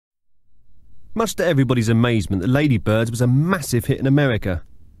Much to everybody's amazement, The Ladybirds was a massive hit in America.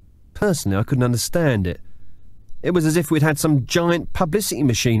 Personally, I couldn't understand it. It was as if we'd had some giant publicity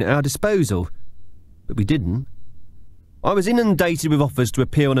machine at our disposal. But we didn't. I was inundated with offers to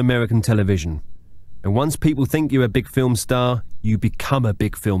appear on American television. And once people think you're a big film star, you become a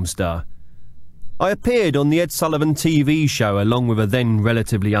big film star. I appeared on the Ed Sullivan TV show along with a then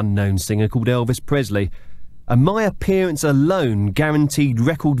relatively unknown singer called Elvis Presley, and my appearance alone guaranteed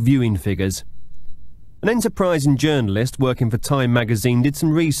record viewing figures. An enterprising journalist working for Time magazine did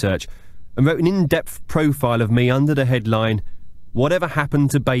some research and wrote an in-depth profile of me under the headline, "Whatever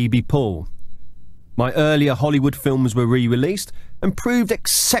Happened to Baby Paul?" My earlier Hollywood films were re-released and proved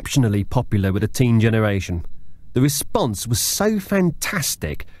exceptionally popular with the teen generation. The response was so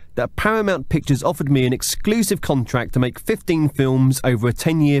fantastic that Paramount Pictures offered me an exclusive contract to make 15 films over a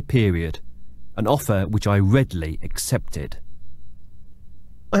 10-year period, an offer which I readily accepted.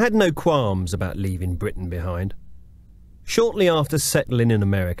 I had no qualms about leaving Britain behind. Shortly after settling in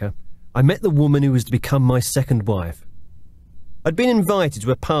America, I met the woman who was to become my second wife. I'd been invited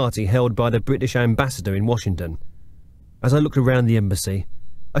to a party held by the British ambassador in Washington. As I looked around the embassy,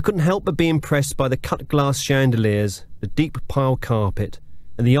 I couldn't help but be impressed by the cut-glass chandeliers, the deep pile carpet,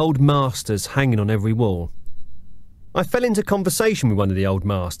 and the old masters hanging on every wall. I fell into conversation with one of the old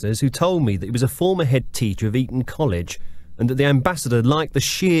masters who told me that he was a former head teacher of Eton College and that the ambassador liked the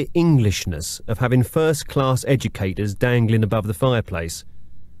sheer Englishness of having first-class educators dangling above the fireplace.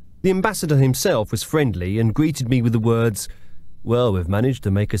 The ambassador himself was friendly and greeted me with the words, "Well, we've managed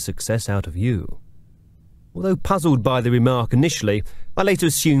to make a success out of you." Although puzzled by the remark initially, I later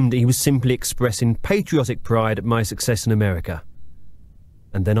assumed that he was simply expressing patriotic pride at my success in America.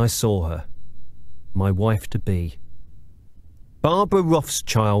 And then I saw her, my wife-to-be. Barbara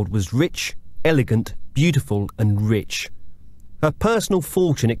Rothschild was rich, elegant, beautiful and rich. Her personal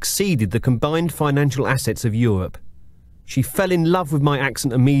fortune exceeded the combined financial assets of Europe. She fell in love with my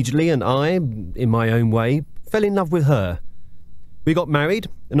accent immediately and I, in my own way, fell in love with her. We got married,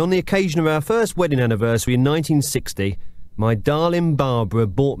 and on the occasion of our first wedding anniversary in 1960, my darling Barbara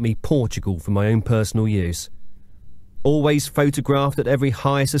bought me Portugal for my own personal use. Always photographed at every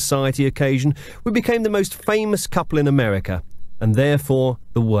high society occasion, we became the most famous couple in America, and therefore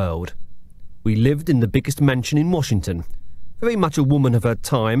the world. We lived in the biggest mansion in Washington. Very much a woman of her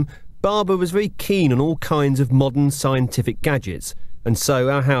time, Barbara was very keen on all kinds of modern scientific gadgets, and so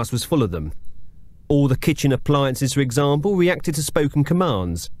our house was full of them. All the kitchen appliances, for example, reacted to spoken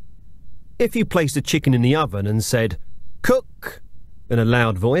commands. If you placed a chicken in the oven and said, "Cook," in a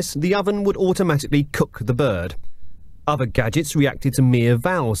loud voice, the oven would automatically cook the bird. Other gadgets reacted to mere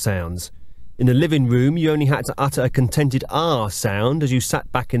vowel sounds. In the living room, you only had to utter a contented "ah" sound as you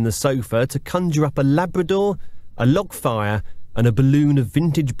sat back in the sofa to conjure up a Labrador, a log fire, and a balloon of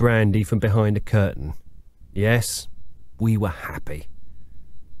vintage brandy from behind a curtain. Yes, we were happy.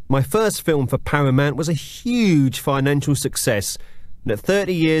 My first film for Paramount was a huge financial success, and at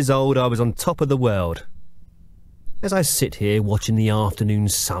 30 years old I was on top of the world. As I sit here watching the afternoon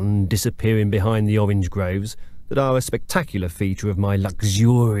sun disappearing behind the orange groves that are a spectacular feature of my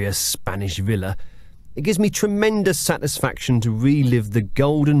luxurious Spanish villa, it gives me tremendous satisfaction to relive the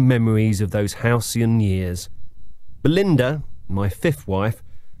golden memories of those halcyon years. Belinda, my fifth wife,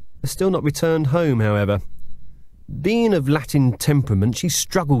 has still not returned home, however. Being of Latin temperament, she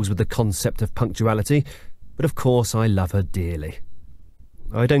struggles with the concept of punctuality, but of course I love her dearly.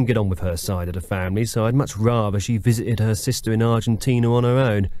 I don't get on with her side of the family, so I'd much rather she visited her sister in Argentina on her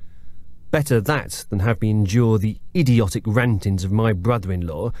own. Better that than have me endure the idiotic rantings of my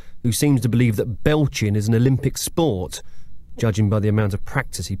brother-in-law, who seems to believe that belching is an Olympic sport, judging by the amount of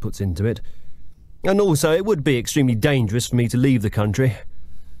practice he puts into it. And also, it would be extremely dangerous for me to leave the country.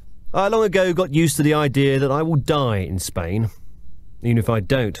 I long ago got used to the idea that I will die in Spain. Even if I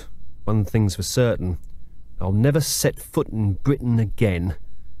don't, one thing's for certain, I'll never set foot in Britain again.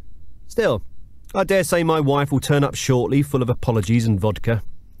 Still, I dare say my wife will turn up shortly, full of apologies and vodka.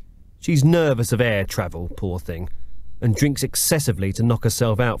 She's nervous of air travel, poor thing, and drinks excessively to knock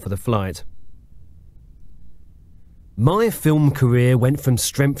herself out for the flight. My film career went from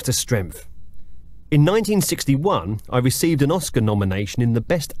strength to strength. In 1961, I received an Oscar nomination in the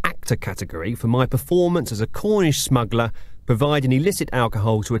Best Actor category for my performance as a Cornish smuggler providing illicit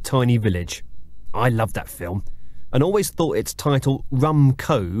alcohol to a tiny village. I loved that film, and always thought its title, Rum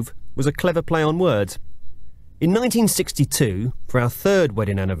Cove, was a clever play on words. In 1962, for our third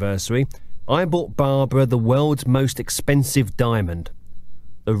wedding anniversary, I bought Barbara the world's most expensive diamond.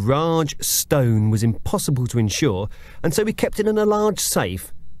 The Raj stone was impossible to insure, and so we kept it in a large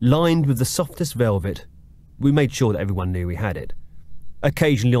safe, lined with the softest velvet. We made sure that everyone knew we had it.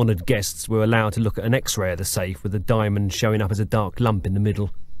 Occasionally honoured guests were allowed to look at an X-ray of the safe with a diamond showing up as a dark lump in the middle.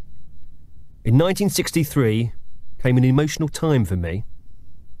 In 1963 came an emotional time for me.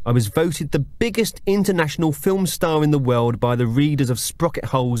 I was voted the biggest international film star in the world by the readers of Sprocket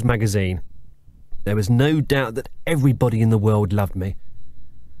Holes magazine. There was no doubt that everybody in the world loved me.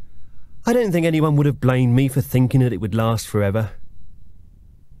 I don't think anyone would have blamed me for thinking that it would last forever.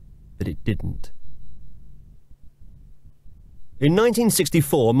 But it didn't. In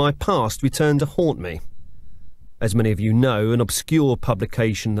 1964, my past returned to haunt me. As many of you know, an obscure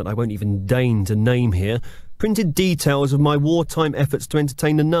publication that I won't even deign to name here printed details of my wartime efforts to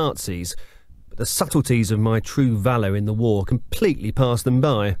entertain the Nazis, but the subtleties of my true valour in the war completely passed them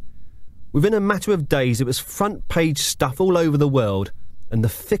by. Within a matter of days, it was front-page stuff all over the world, and the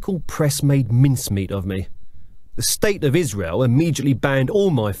fickle press made mincemeat of me. The State of Israel immediately banned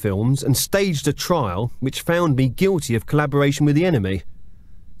all my films and staged a trial which found me guilty of collaboration with the enemy.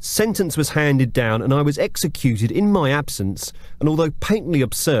 Sentence was handed down and I was executed in my absence, and although patently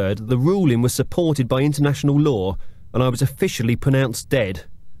absurd, the ruling was supported by international law and I was officially pronounced dead.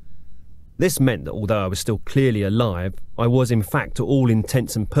 This meant that although I was still clearly alive, I was in fact to all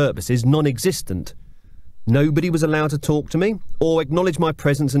intents and purposes non-existent. Nobody was allowed to talk to me or acknowledge my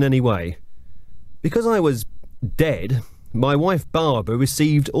presence in any way. Because I was dead, my wife Barbara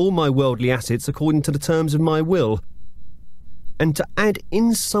received all my worldly assets according to the terms of my will. And to add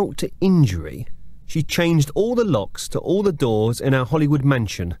insult to injury, she changed all the locks to all the doors in our Hollywood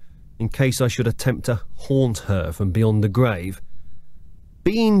mansion, in case I should attempt to haunt her from beyond the grave.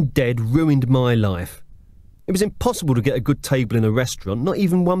 Being dead ruined my life. It was impossible to get a good table in a restaurant, not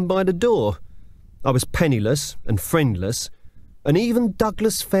even one by the door. I was penniless and friendless, and even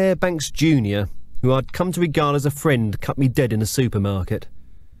Douglas Fairbanks Jr., who I'd come to regard as a friend, cut me dead in a supermarket.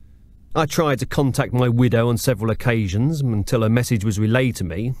 I tried to contact my widow on several occasions until a message was relayed to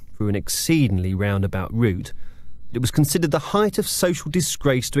me, through an exceedingly roundabout route, that it was considered the height of social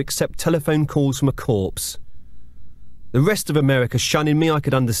disgrace to accept telephone calls from a corpse. The rest of America shunning me I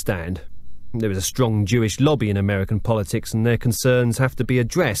could understand. There is a strong Jewish lobby in American politics and their concerns have to be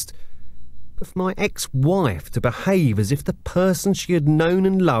addressed. But for my ex-wife to behave as if the person she had known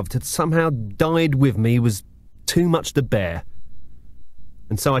and loved had somehow died with me was too much to bear.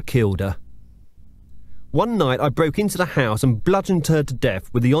 And so I killed her. One night I broke into the house and bludgeoned her to death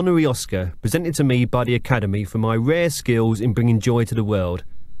with the honorary Oscar presented to me by the Academy for my rare skills in bringing joy to the world.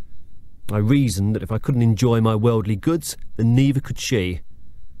 I reasoned that if I couldn't enjoy my worldly goods, then neither could she.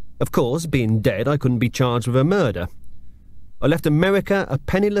 Of course, being dead, I couldn't be charged with her murder. I left America a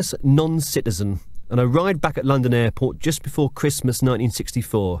penniless non-citizen and arrived back at London Airport just before Christmas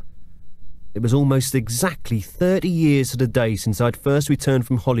 1964. It was almost exactly 30 years to the day since I'd first returned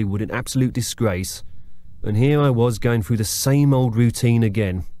from Hollywood in absolute disgrace, and here I was going through the same old routine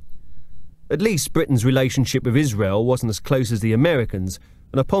again. At least Britain's relationship with Israel wasn't as close as the Americans',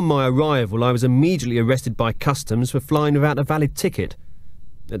 and upon my arrival I was immediately arrested by customs for flying without a valid ticket.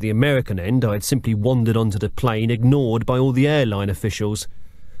 At the American end, I had simply wandered onto the plane, ignored by all the airline officials.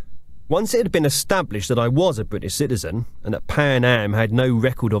 Once it had been established that I was a British citizen, and that Pan Am had no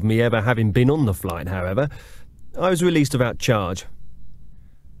record of me ever having been on the flight, however, I was released without charge.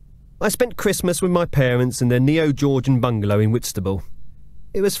 I spent Christmas with my parents in their neo-Georgian bungalow in Whitstable.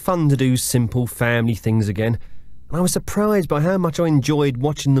 It was fun to do simple family things again, and I was surprised by how much I enjoyed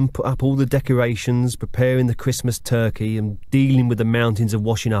watching them put up all the decorations, preparing the Christmas turkey, and dealing with the mountains of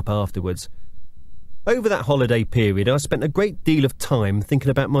washing up afterwards. Over that holiday period, I spent a great deal of time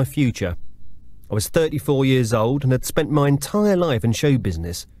thinking about my future. I was 34 years old and had spent my entire life in show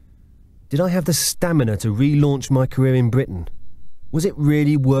business. Did I have the stamina to relaunch my career in Britain? Was it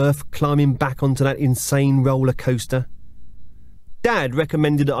really worth climbing back onto that insane roller coaster? Dad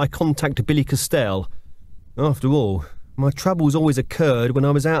recommended that I contact Billy Costell. After all, my troubles always occurred when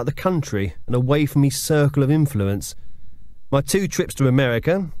I was out of the country and away from his circle of influence. My 2 trips to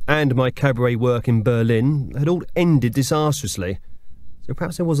America and my cabaret work in Berlin had all ended disastrously, so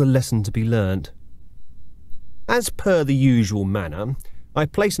perhaps there was a lesson to be learnt. As per the usual manner, I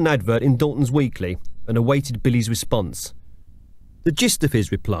placed an advert in Dalton's Weekly and awaited Billy's response. The gist of his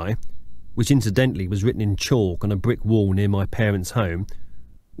reply, which incidentally was written in chalk on a brick wall near my parents' home,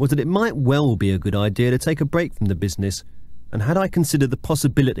 was that it might well be a good idea to take a break from the business, and had I considered the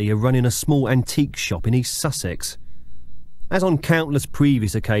possibility of running a small antique shop in East Sussex. As on countless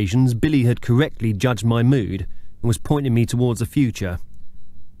previous occasions, Billy had correctly judged my mood and was pointing me towards the future.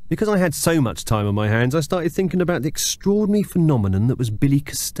 Because I had so much time on my hands, I started thinking about the extraordinary phenomenon that was Billy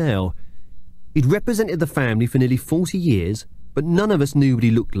Costell. He'd represented the family for nearly 40 years, but none of us knew what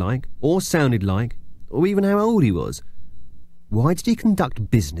he looked like, or sounded like, or even how old he was. Why did he conduct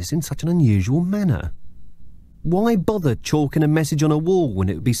business in such an unusual manner? Why bother chalking a message on a wall when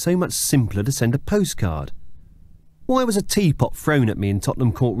it would be so much simpler to send a postcard? Why was a teapot thrown at me in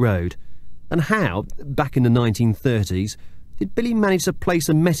Tottenham Court Road? And how, back in the 1930s, did Billy manage to place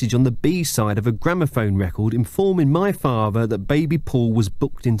a message on the B-side of a gramophone record informing my father that baby Paul was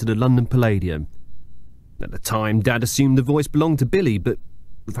booked into the London Palladium? At the time, Dad assumed the voice belonged to Billy, but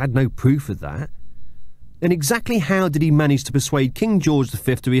we've had no proof of that. And exactly how did he manage to persuade King George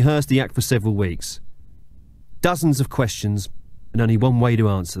V to rehearse the act for several weeks? Dozens of questions, and only one way to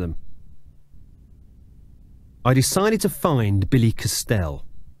answer them. I decided to find Billy Castell.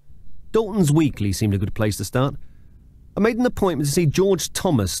 Dalton's Weekly seemed a good place to start. I made an appointment to see George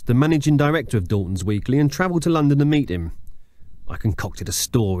Thomas, the managing director of Dalton's Weekly, and travelled to London to meet him. I concocted a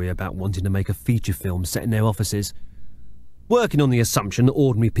story about wanting to make a feature film set in their offices. Working on the assumption that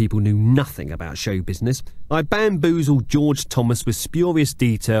ordinary people knew nothing about show business, I bamboozled George Thomas with spurious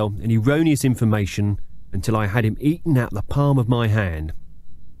detail and erroneous information until I had him eaten out the palm of my hand.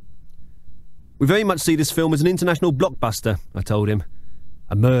 We very much see this film as an international blockbuster, I told him.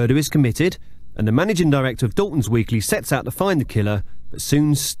 A murder is committed, and the managing director of Dalton's Weekly sets out to find the killer, but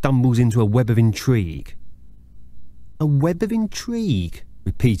soon stumbles into a web of intrigue. A web of intrigue,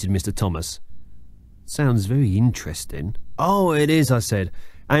 repeated Mr. Thomas. Sounds very interesting. Oh, it is, I said.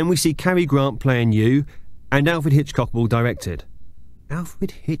 And we see Cary Grant playing you, and Alfred Hitchcock will direct it.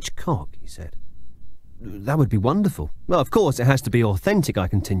 Alfred Hitchcock, he said. That would be wonderful. Well, of course, it has to be authentic, I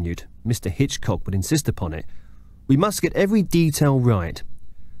continued. Mr. Hitchcock would insist upon it. We must get every detail right.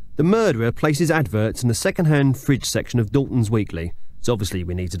 The murderer places adverts in the second-hand fridge section of Dalton's Weekly, so obviously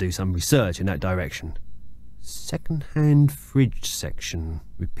we need to do some research in that direction. Second-hand fridge section,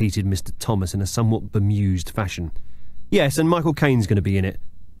 repeated Mr. Thomas in a somewhat bemused fashion. Yes, and Michael Caine's going to be in it.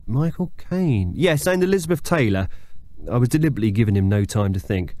 Michael Caine? Yes, and Elizabeth Taylor. I was deliberately giving him no time to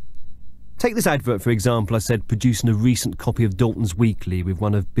think. Take this advert, for example, I said, producing a recent copy of Dalton's Weekly with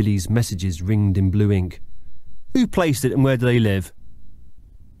one of Billy's messages ringed in blue ink. Who placed it and where do they live?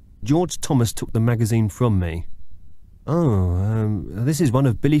 George Thomas took the magazine from me. Oh, this is one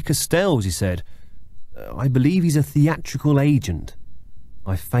of Billy Castell's, he said. I believe he's a theatrical agent.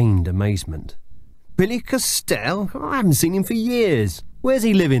 I feigned amazement. Billy Castell? I haven't seen him for years. Where's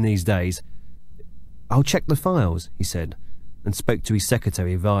he living these days? I'll check the files, he said, and spoke to his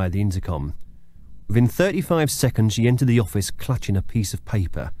secretary via the intercom. Within 35 seconds she entered the office clutching a piece of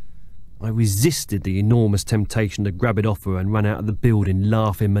paper. I resisted the enormous temptation to grab it off her and run out of the building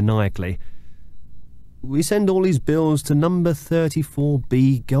laughing maniacally. We send all these bills to number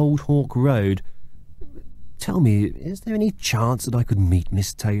 34B Goldhawk Road. Tell me, is there any chance that I could meet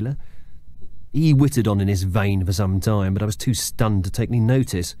Miss Taylor? He wittered on in this vein for some time, but I was too stunned to take any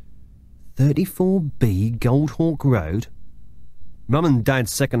notice. 34B Goldhawk Road? Mum and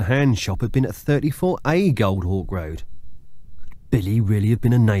Dad's second-hand shop had been at 34A Goldhawk Road. Billy really have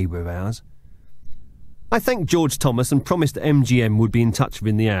been a neighbour of ours. I thanked George Thomas and promised that MGM would be in touch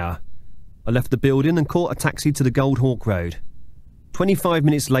within the hour. I left the building and caught a taxi to the Goldhawk Road. 25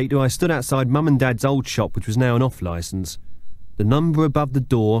 minutes later I stood outside Mum and Dad's old shop, which was now an off-licence. The number above the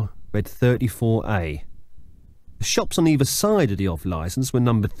door read 34A. The shops on either side of the off-licence were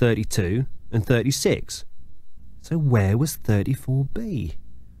numbered 32 and 36. So where was 34B?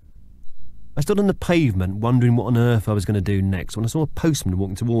 I stood on the pavement wondering what on earth I was going to do next when I saw a postman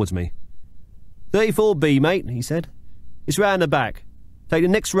walking towards me. 34B, mate, he said. It's round the back. Take the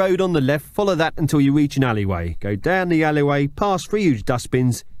next road on the left, follow that until you reach an alleyway. Go down the alleyway, past 3 huge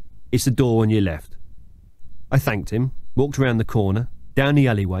dustbins. It's the door on your left. I thanked him, walked round the corner, down the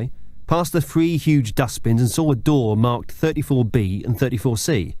alleyway, past the 3 huge dustbins and saw a door marked 34B and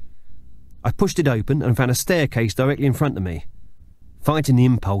 34C. I pushed it open and found a staircase directly in front of me. Fighting the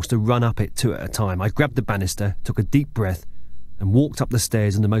impulse to run up it 2 at a time, I grabbed the banister, took a deep breath, and walked up the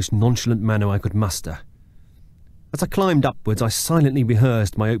stairs in the most nonchalant manner I could muster. As I climbed upwards, I silently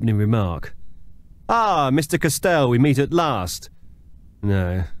rehearsed my opening remark. Ah, Mr. Castell, we meet at last.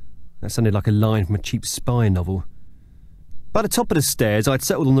 No, that sounded like a line from a cheap spy novel. By the top of the stairs, I'd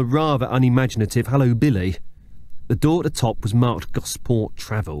settled on the rather unimaginative Hello Billy. The door at the top was marked Gosport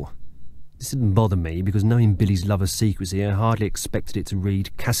Travel. This didn't bother me, because knowing Billy's love of secrecy, I hardly expected it to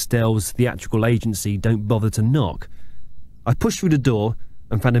read Castell's Theatrical Agency Don't Bother to Knock. I pushed through the door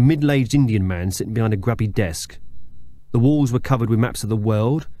and found a middle-aged Indian man sitting behind a grubby desk. The walls were covered with maps of the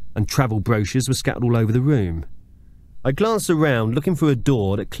world, and travel brochures were scattered all over the room. I glanced around, looking for a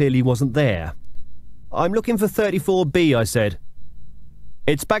door that clearly wasn't there. I'm looking for 34B, I said.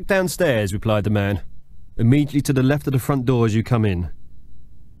 It's back downstairs, replied the man. Immediately to the left of the front door as you come in.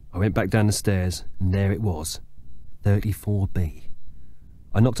 I went back down the stairs, and there it was. 34B.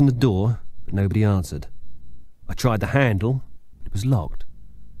 I knocked on the door, but nobody answered. I tried the handle, but it was locked.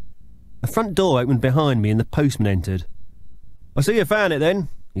 A front door opened behind me and the postman entered. "I see you found it then,"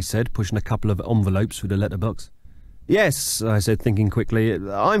 he said, pushing a couple of envelopes through the letterbox. "Yes," I said, thinking quickly.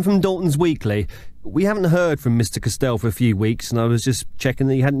 "I'm from Dalton's Weekly. We haven't heard from Mr. Castell for a few weeks, and I was just checking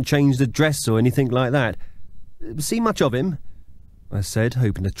that he hadn't changed address or anything like that. See much of him?" I said,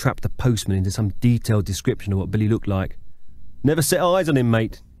 hoping to trap the postman into some detailed description of what Billy looked like. "Never set eyes on him,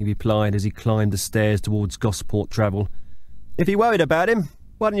 mate," he replied as he climbed the stairs towards Gosport Travel. "If you're worried about him,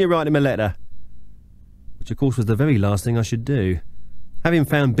 why don't you write him a letter?" Which, of course, was the very last thing I should do. Having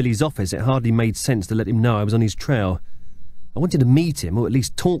found Billy's office, it hardly made sense to let him know I was on his trail. I wanted to meet him, or at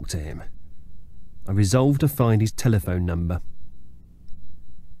least talk to him. I resolved to find his telephone number.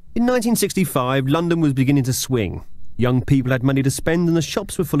 In 1965, London was beginning to swing. Young people had money to spend and the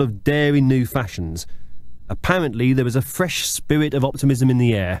shops were full of daring new fashions. Apparently there was a fresh spirit of optimism in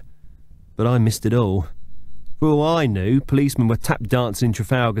the air. But I missed it all. For all I knew, policemen were tap dancing in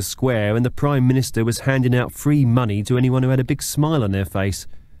Trafalgar Square and the Prime Minister was handing out free money to anyone who had a big smile on their face.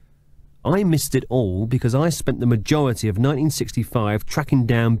 I missed it all because I spent the majority of 1965 tracking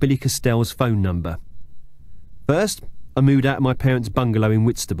down Billy Castell's phone number. First, I moved out of my parents' bungalow in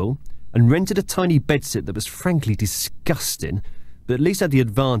Whitstable and rented a tiny bedsit that was frankly disgusting, but at least had the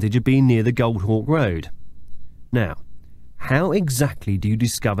advantage of being near the Goldhawk Road. Now, how exactly do you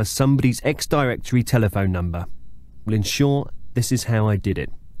discover somebody's ex-directory telephone number? Well, in short, this is how I did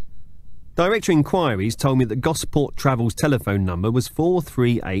it. Directory inquiries told me that Gosport Travel's telephone number was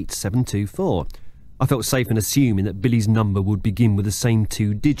 438724. I felt safe in assuming that Billy's number would begin with the same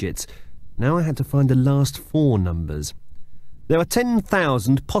 2 digits. Now I had to find the last 4 numbers. There are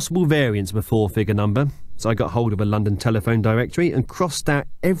 10,000 possible variants of a 4-figure number, so I got hold of a London telephone directory and crossed out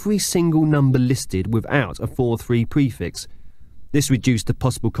every single number listed without a 43 prefix. This reduced the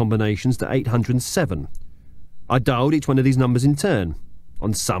possible combinations to 807. I dialed each one of these numbers in turn.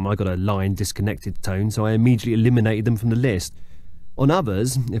 On some I got a line disconnected tone, so I immediately eliminated them from the list. On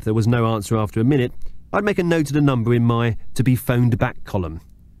others, if there was no answer after a minute, I'd make a note of the number in my to be phoned back column.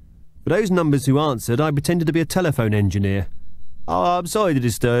 For those numbers who answered, I pretended to be a telephone engineer. "Oh, I'm sorry to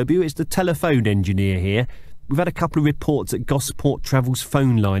disturb you, it's the telephone engineer here. We've had a couple of reports that Gosport Travel's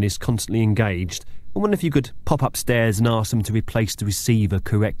phone line is constantly engaged. I wonder if you could pop upstairs and ask them to replace the receiver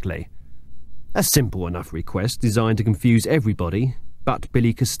correctly." A simple enough request designed to confuse everybody but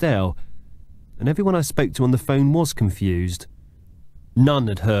Billy Castell, and everyone I spoke to on the phone was confused. None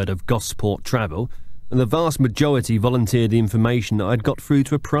had heard of Gosport Travel, and the vast majority volunteered the information that I'd got through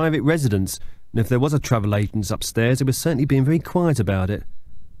to a private residence, and if there was a travel agent upstairs, it was certainly being very quiet about it.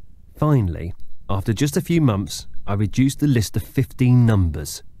 Finally, after just a few months, I reduced the list to 15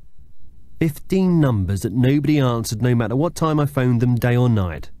 numbers. 15 numbers that nobody answered no matter what time I phoned them, day or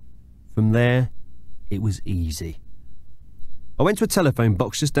night. From there, it was easy. I went to a telephone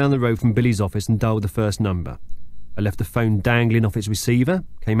box just down the road from Billy's office and dialed the first number. I left the phone dangling off its receiver,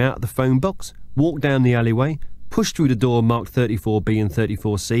 came out of the phone box, walked down the alleyway, pushed through the door marked 34B and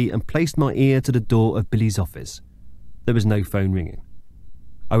 34C and placed my ear to the door of Billy's office. There was no phone ringing.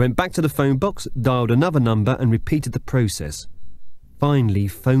 I went back to the phone box, dialed another number and repeated the process. Finally,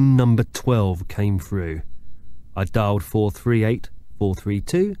 phone number 12 came through. I dialed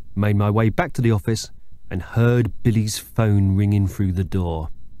 438-432, made my way back to the office and heard Billy's phone ringing through the door.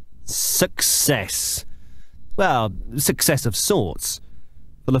 Success! Well, success of sorts.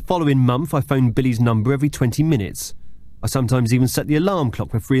 For the following month, I phoned Billy's number every 20 minutes. I sometimes even set the alarm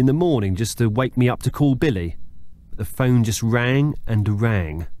clock for 3 in the morning just to wake me up to call Billy. But the phone just rang and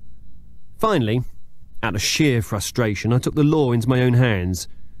rang. Finally, out of sheer frustration, I took the law into my own hands.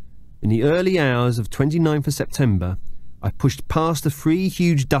 In the early hours of 29th of September, I pushed past the 3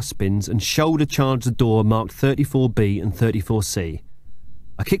 huge dustbins and shoulder-charged the door marked 34B and 34C.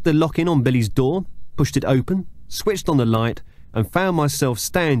 I kicked the lock in on Billy's door, pushed it open, switched on the light, and found myself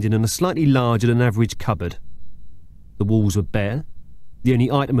standing in a slightly larger than average cupboard. The walls were bare. The only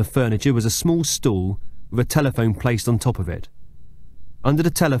item of furniture was a small stool with a telephone placed on top of it. Under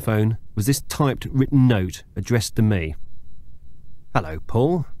the telephone was this typed written note addressed to me. "Hello,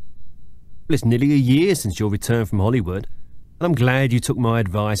 Paul. Well, it's nearly a year since your return from Hollywood, and I'm glad you took my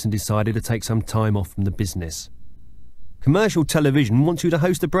advice and decided to take some time off from the business. Commercial television wants you to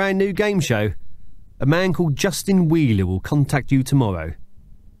host a brand new game show. A man called Justin Wheeler will contact you tomorrow.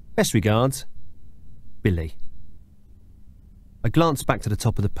 Best regards, Billy." I glanced back to the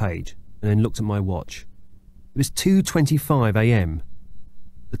top of the page and then looked at my watch. It was 2:25 a.m.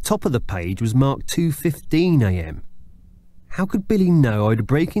 The top of the page was marked 2:15 a.m. How could Billy know I would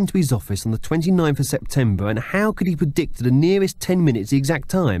break into his office on the 29th of September, and how could he predict to the nearest 10 minutes the exact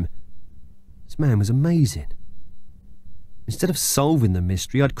time? This man was amazing. Instead of solving the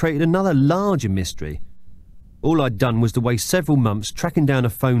mystery, I'd created another larger mystery. All I'd done was to waste several months tracking down a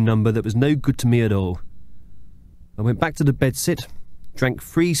phone number that was no good to me at all. I went back to the bedsit, drank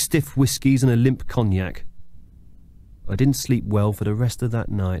 3 stiff whiskies and a limp cognac. I didn't sleep well for the rest of that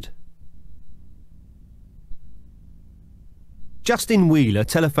night. Justin Wheeler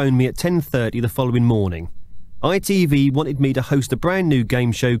telephoned me at 10:30 the following morning. ITV wanted me to host a brand new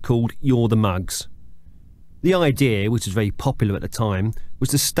game show called You're the Mugs. The idea, which was very popular at the time, was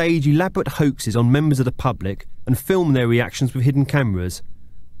to stage elaborate hoaxes on members of the public and film their reactions with hidden cameras.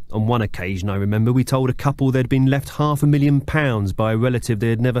 On one occasion, I remember, we told a couple they'd been left £500,000 by a relative they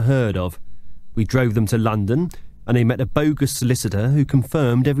had never heard of. We drove them to London, and they met a bogus solicitor who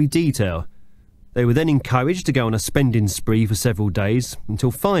confirmed every detail. They were then encouraged to go on a spending spree for several days, until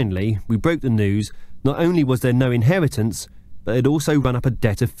finally we broke the news. Not only was there no inheritance, but they'd also run up a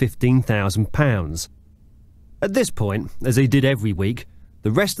debt of £15,000. At this point, as they did every week,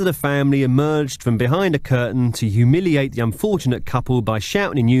 the rest of the family emerged from behind a curtain to humiliate the unfortunate couple by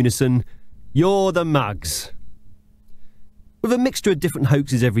shouting in unison, "You're the Mugs." With a mixture of different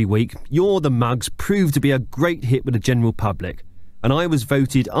hoaxes every week, You're the Mugs proved to be a great hit with the general public, and I was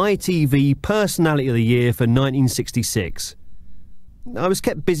voted ITV Personality of the Year for 1966. I was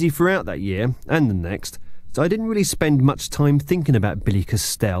kept busy throughout that year, and the next, so I didn't really spend much time thinking about Billy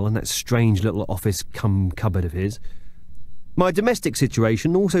Castell and that strange little office-cum-cupboard of his. My domestic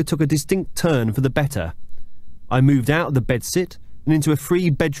situation also took a distinct turn for the better. I moved out of the bedsit and into a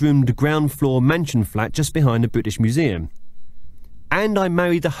 3-bedroomed ground-floor mansion flat just behind the British Museum. And I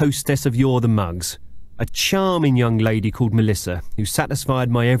married the hostess of You're the Mugs, a charming young lady called Melissa, who satisfied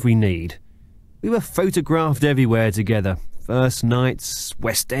my every need. We were photographed everywhere together. First nights,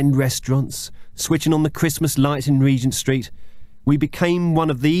 West End restaurants, switching on the Christmas lights in Regent Street. We became one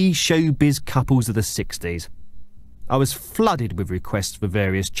of the showbiz couples of the 60s. I was flooded with requests for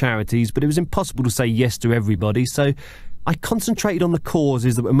various charities, but it was impossible to say yes to everybody, so I concentrated on the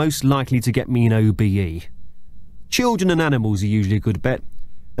causes that were most likely to get me an OBE. Children and animals are usually a good bet.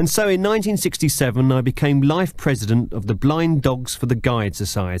 And so in 1967 I became life president of the Blind Dogs for the Guide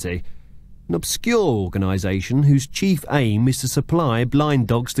Society, an obscure organisation whose chief aim is to supply blind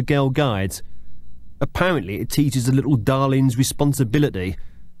dogs to girl guides. Apparently it teaches the little darlings responsibility,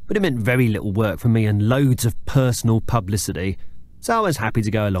 but it meant very little work for me and loads of personal publicity, so I was happy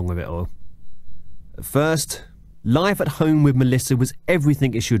to go along with it all. At first, life at home with Melissa was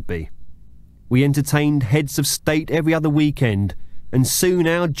everything it should be. We entertained heads of state every other weekend, and soon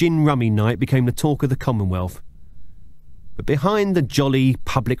our gin rummy night became the talk of the Commonwealth. But behind the jolly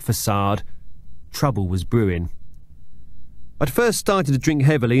public facade, trouble was brewing. I'd first started to drink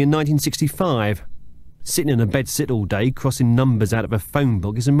heavily in 1965. Sitting in a bedsit all day, crossing numbers out of a phone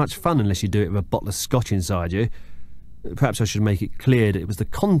book isn't much fun unless you do it with a bottle of scotch inside you. Perhaps I should make it clear that it was the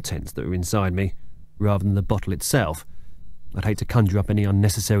contents that were inside me, rather than the bottle itself. I'd hate to conjure up any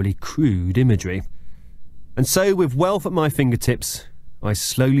unnecessarily crude imagery. And so, with wealth at my fingertips, I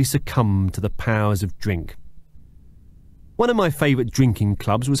slowly succumbed to the powers of drink. One of my favourite drinking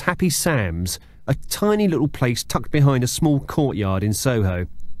clubs was Happy Sam's, a tiny little place tucked behind a small courtyard in Soho.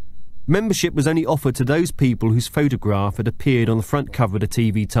 Membership was only offered to those people whose photograph had appeared on the front cover of the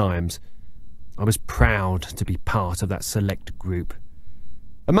TV Times. I was proud to be part of that select group.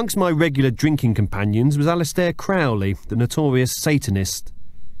 Amongst my regular drinking companions was Alistair Crowley, the notorious Satanist.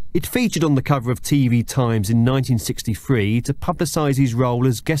 It featured on the cover of TV Times in 1963 to publicise his role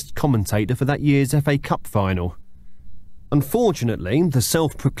as guest commentator for that year's FA Cup final. Unfortunately, the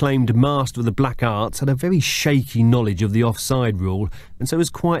self-proclaimed master of the black arts had a very shaky knowledge of the offside rule, and so was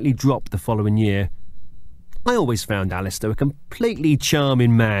quietly dropped the following year. I always found Alistair a completely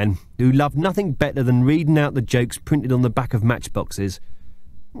charming man who loved nothing better than reading out the jokes printed on the back of matchboxes.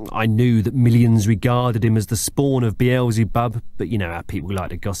 I knew that millions regarded him as the spawn of Beelzebub, but you know how people like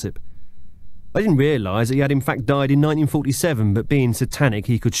to gossip. I didn't realise that he had in fact died in 1947, but being satanic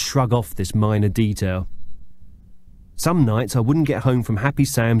he could shrug off this minor detail. Some nights I wouldn't get home from Happy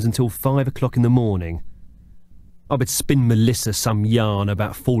Sam's until 5 o'clock in the morning. I would spin Melissa some yarn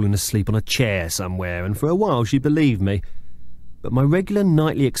about falling asleep on a chair somewhere, and for a while she believed me. But my regular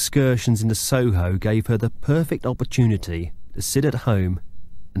nightly excursions into Soho gave her the perfect opportunity to sit at home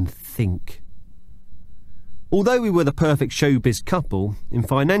and think. Although we were the perfect showbiz couple, in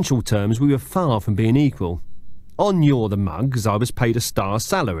financial terms we were far from being equal. On You're the Mugs, I was paid a star's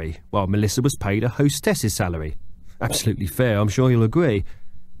salary, while Melissa was paid a hostess's salary. Absolutely fair, I'm sure you'll agree.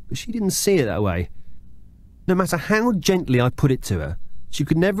 But she didn't see it that way. No matter how gently I put it to her, she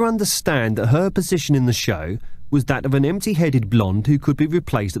could never understand that her position in the show was that of an empty-headed blonde who could be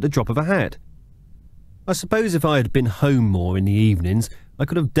replaced at the drop of a hat. I suppose if I had been home more in the evenings, I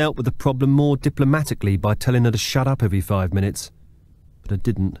could have dealt with the problem more diplomatically by telling her to shut up every 5 minutes. But I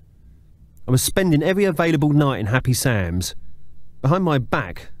didn't. I was spending every available night in Happy Sam's. Behind my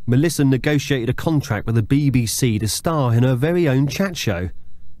back, Melissa negotiated a contract with the BBC to star in her very own chat show.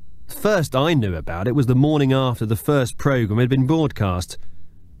 The first I knew about it was the morning after the first programme had been broadcast.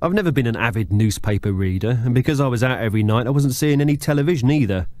 I've never been an avid newspaper reader, and because I was out every night, I wasn't seeing any television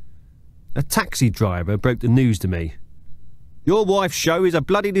either. A taxi driver broke the news to me. "Your wife's show is a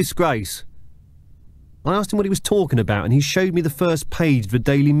bloody disgrace." I asked him what he was talking about, and he showed me the first page of the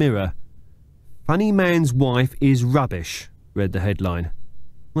Daily Mirror. "Funny man's wife is rubbish," read the headline.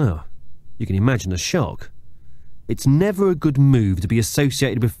 Well, you can imagine the shock. It's never a good move to be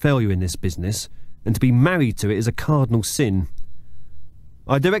associated with failure in this business, and to be married to it is a cardinal sin.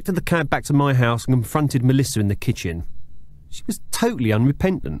 I directed the cab back to my house and confronted Melissa in the kitchen. She was totally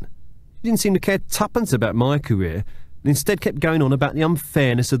unrepentant. She didn't seem to care tuppence about my career, and instead kept going on about the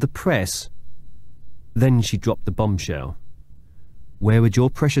unfairness of the press. Then she dropped the bombshell. "Where would your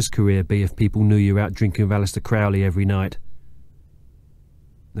precious career be if people knew you were out drinking with Alistair Crowley every night?"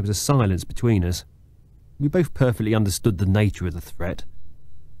 There was a silence between us. We both perfectly understood the nature of the threat.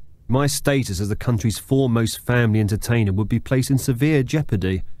 My status as the country's foremost family entertainer would be placed in severe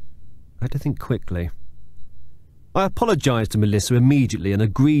jeopardy. I had to think quickly. I apologised to Melissa immediately and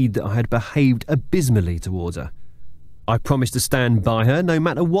agreed that I had behaved abysmally towards her. I promised to stand by her no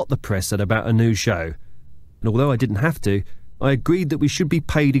matter what the press said about a new show. And although I didn't have to, I agreed that we should be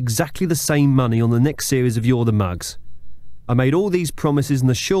paid exactly the same money on the next series of You're the Mugs. I made all these promises in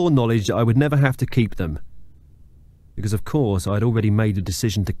the sure knowledge that I would never have to keep them. Because of course I had already made a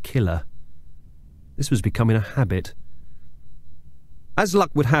decision to kill her. This was becoming a habit. As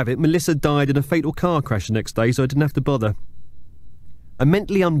luck would have it, Melissa died in a fatal car crash the next day, so I didn't have to bother. A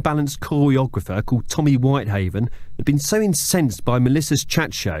mentally unbalanced choreographer called Tommy Whitehaven had been so incensed by Melissa's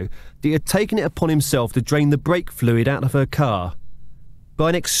chat show that he had taken it upon himself to drain the brake fluid out of her car. By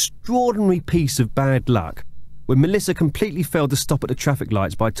an extraordinary piece of bad luck, when Melissa completely failed to stop at the traffic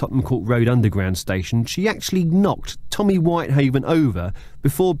lights by Tottenham Court Road Underground station, she actually knocked Tommy Whitehaven over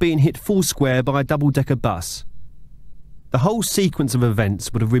before being hit full square by a double-decker bus. The whole sequence of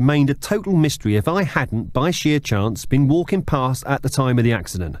events would have remained a total mystery if I hadn't, by sheer chance, been walking past at the time of the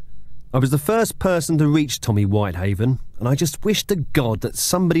accident. I was the first person to reach Tommy Whitehaven, and I just wished to God that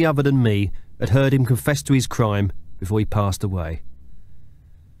somebody other than me had heard him confess to his crime before he passed away.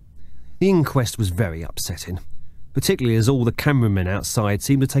 The inquest was very upsetting, particularly as all the cameramen outside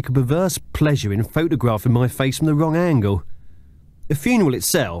seemed to take a perverse pleasure in photographing my face from the wrong angle. The funeral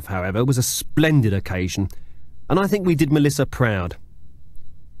itself, however, was a splendid occasion, and I think we did Melissa proud.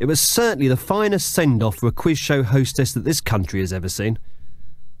 It was certainly the finest send-off for a quiz show hostess that this country has ever seen.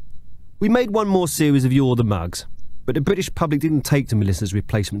 We made one more series of You're the Mugs, but the British public didn't take to Melissa's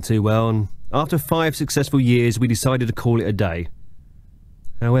replacement too well, and after 5 successful years we decided to call it a day.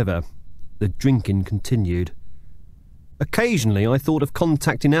 However, the drinking continued. Occasionally I thought of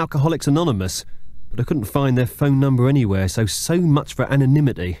contacting Alcoholics Anonymous, but I couldn't find their phone number anywhere, so much for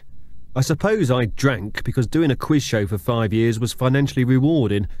anonymity. I suppose I drank because doing a quiz show for 5 years was financially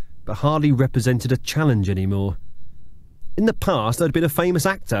rewarding, but hardly represented a challenge anymore. In the past I'd been a famous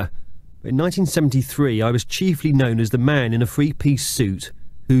actor, but in 1973 I was chiefly known as the man in a three-piece suit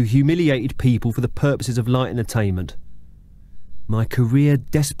who humiliated people for the purposes of light entertainment. My career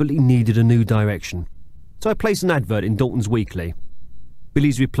desperately needed a new direction, so I placed an advert in Dalton's Weekly.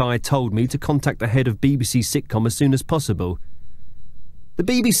 Billy's reply told me to contact the head of BBC sitcom as soon as possible. The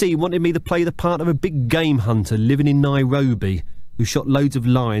BBC wanted me to play the part of a big game hunter living in Nairobi who shot loads of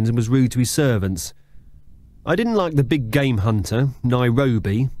lions and was rude to his servants. I didn't like the big game hunter,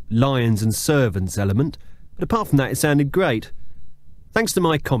 Nairobi, lions and servants element, but apart from that it sounded great. Thanks to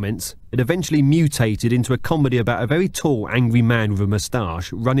my comments, it eventually mutated into a comedy about a very tall, angry man with a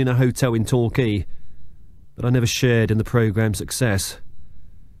moustache running a hotel in Torquay, but I never shared in the programme's success.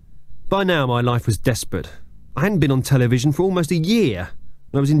 By now my life was desperate. I hadn't been on television for almost a year,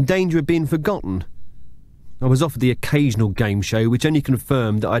 and I was in danger of being forgotten. I was offered the occasional game show, which only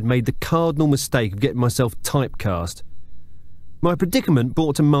confirmed that I'd made the cardinal mistake of getting myself typecast. My predicament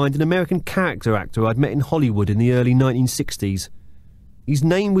brought to mind an American character actor I'd met in Hollywood in the early 1960s. His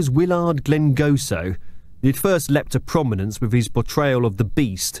name was Willard Glengoso. He had first leapt to prominence with his portrayal of the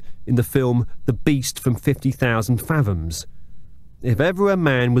Beast in the film The Beast from 50,000 Fathoms. If ever a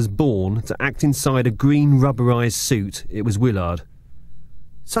man was born to act inside a green rubberized suit, it was Willard.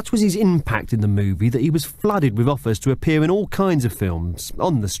 Such was his impact in the movie that he was flooded with offers to appear in all kinds of films,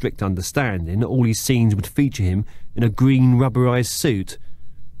 on the strict understanding that all his scenes would feature him in a green rubberised suit.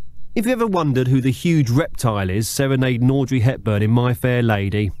 If you ever wondered who the huge reptile is serenading Audrey Hepburn in My Fair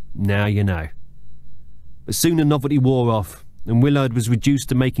Lady, now you know. But soon the novelty wore off, and Willard was reduced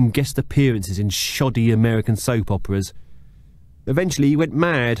to making guest appearances in shoddy American soap operas. Eventually he went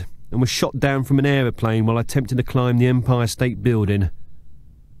mad and was shot down from an aeroplane while attempting to climb the Empire State Building.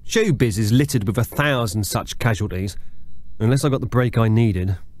 Showbiz is littered with 1,000 such casualties. Unless I got the break I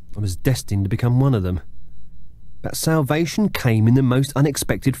needed, I was destined to become one of them. But salvation came in the most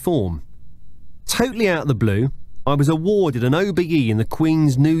unexpected form. Totally out of the blue, I was awarded an OBE in the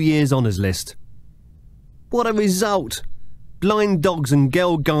Queen's New Year's Honours List. What a result! Blind dogs and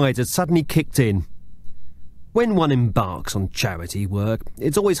girl guides had suddenly kicked in. When one embarks on charity work,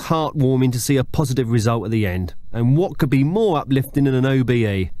 it's always heartwarming to see a positive result at the end, and what could be more uplifting than an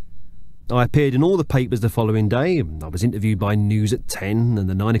OBE? I appeared in all the papers the following day. I was interviewed by News at 10 and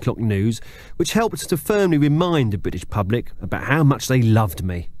the 9 o'clock news, which helped to firmly remind the British public about how much they loved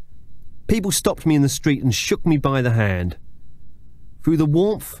me. People stopped me in the street and shook me by the hand. Through the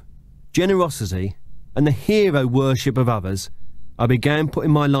warmth, generosity, and the hero worship of others, I began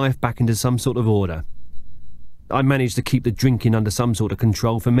putting my life back into some sort of order. I managed to keep the drinking under some sort of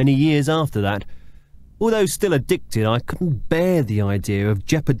control for many years after that. Although still addicted, I couldn't bear the idea of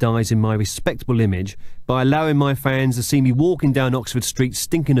jeopardising my respectable image by allowing my fans to see me walking down Oxford Street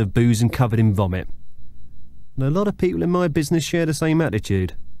stinking of booze and covered in vomit. And a lot of people in my business share the same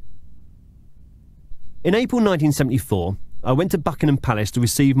attitude. In April 1974, I went to Buckingham Palace to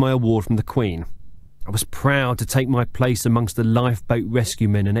receive my award from the Queen. I was proud to take my place amongst the lifeboat rescue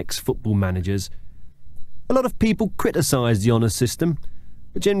men and ex-football managers. A lot of people criticise the honours system,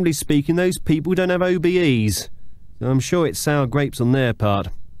 but generally speaking those people don't have OBEs, so I'm sure it's sour grapes on their part.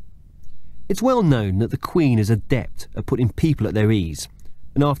 It's well known that the Queen is adept at putting people at their ease,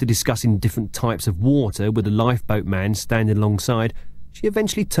 and after discussing different types of water with a lifeboat man standing alongside, she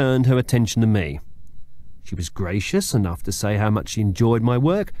eventually turned her attention to me. She was gracious enough to say how much she enjoyed my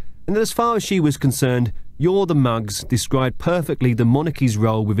work, and that as far as she was concerned, "You're the Mugs" described perfectly the monarchy's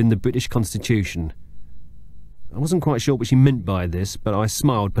role within the British Constitution. I wasn't quite sure what she meant by this, but I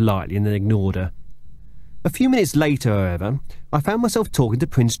smiled politely and then ignored her. A few minutes later, however, I found myself talking to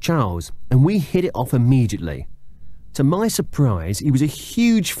Prince Charles, and we hit it off immediately. To my surprise, he was a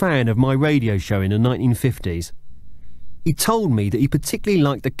huge fan of my radio show in the 1950s. He told me that he particularly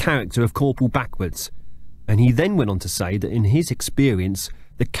liked the character of Corporal Backwards, and he then went on to say that in his experience,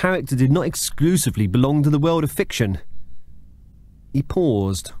 the character did not exclusively belong to the world of fiction. He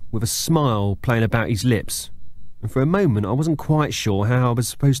paused, with a smile playing about his lips, and for a moment I wasn't quite sure how I was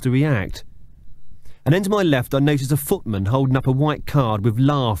supposed to react. And then to my left I noticed a footman holding up a white card with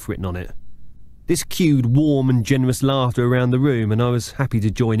 "Laugh" written on it. This cued warm and generous laughter around the room, and I was happy to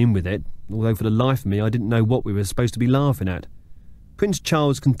join in with it, although for the life of me I didn't know what we were supposed to be laughing at. Prince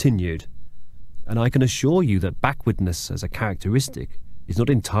Charles continued, "And I can assure you that backwardness as a characteristic is not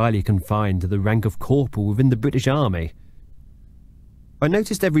entirely confined to the rank of corporal within the British Army." I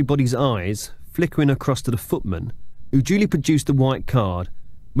noticed everybody's eyes flickering across to the footman, who duly produced the white card.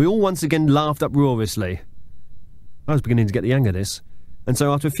 We all once again laughed uproariously. I was beginning to get the hang of this, and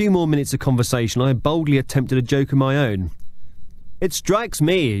so after a few more minutes of conversation I boldly attempted a joke of my own. "It strikes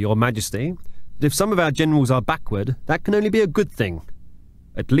me, Your Majesty, that if some of our generals are backward, that can only be a good thing.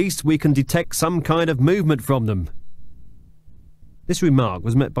 At least we can detect some kind of movement from them." This remark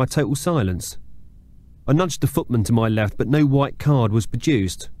was met by total silence. I nudged the footman to my left, but no white card was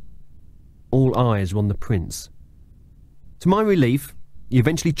produced. All eyes were on the Prince. To my relief, he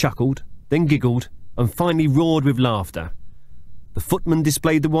eventually chuckled, then giggled, and finally roared with laughter. The footman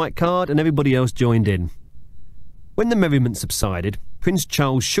displayed the white card, and everybody else joined in. When the merriment subsided, Prince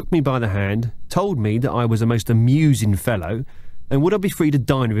Charles shook me by the hand, told me that I was a most amusing fellow, and would I be free to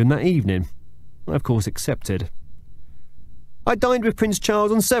dine with him that evening. I of course accepted. I dined with Prince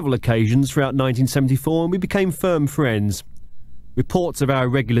Charles on several occasions throughout 1974, and we became firm friends. Reports of our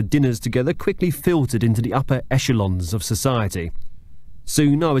regular dinners together quickly filtered into the upper echelons of society.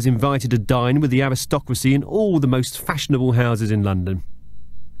 Soon I was invited to dine with the aristocracy in all the most fashionable houses in London.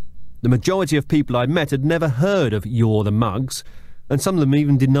 The majority of people I met had never heard of You're the Mugs, and some of them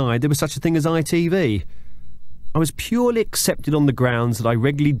even denied there was such a thing as ITV. I was purely accepted on the grounds that I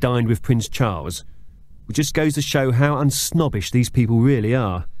regularly dined with Prince Charles, which just goes to show how unsnobbish these people really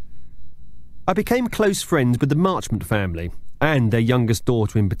are. I became close friends with the Marchmont family, and their youngest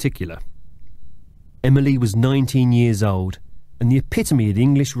daughter in particular. Emily was 19 years old, and the epitome of the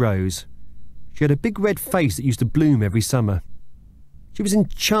English rose. She had a big red face that used to bloom every summer. She was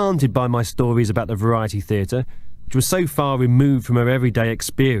enchanted by my stories about the variety theatre, which was so far removed from her everyday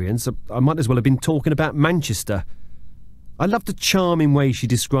experience I might as well have been talking about Manchester. I loved the charming way she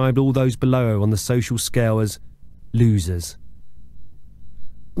described all those below her on the social scale as losers.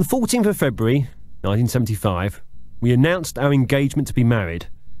 On the 14th of February, 1975, we announced our engagement to be married.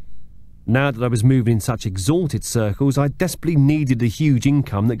 Now that I was moving in such exalted circles, I desperately needed the huge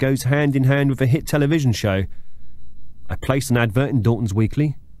income that goes hand in hand with a hit television show. I placed an advert in Dalton's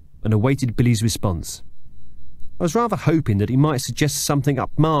Weekly and awaited Billy's response. I was rather hoping that he might suggest something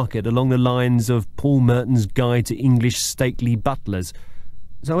upmarket along the lines of Paul Merton's Guide to English Stately Butlers,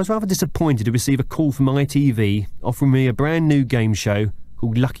 so I was rather disappointed to receive a call from ITV offering me a brand new game show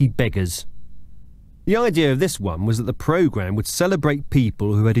called Lucky Beggars. The idea of this one was that the programme would celebrate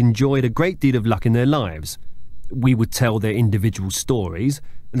people who had enjoyed a great deal of luck in their lives. We would tell their individual stories,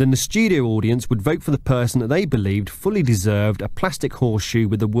 and then the studio audience would vote for the person that they believed fully deserved a plastic horseshoe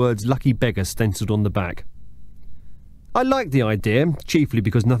with the words Lucky Beggar stenciled on the back. I liked the idea, chiefly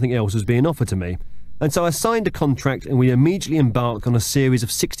because nothing else was being offered to me, and so I signed a contract and we immediately embarked on a series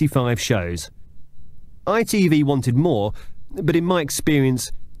of 65 shows. ITV wanted more, but in my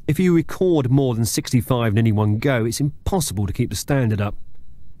experience, if you record more than 65 in any one go, it's impossible to keep the standard up.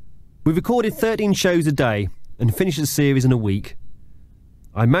 We recorded 13 shows a day and finished the series in a week.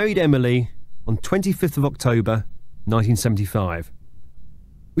 I married Emily on 25th of October, 1975.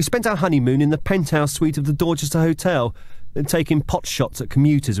 We spent our honeymoon in the penthouse suite of the Dorchester Hotel, and taking pot shots at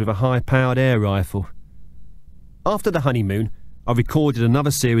commuters with a high-powered air rifle. After the honeymoon, I recorded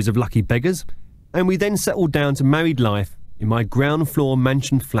another series of Lucky Beggars, and we then settled down to married life in my ground-floor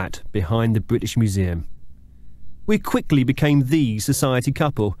mansion flat behind the British Museum. We quickly became the society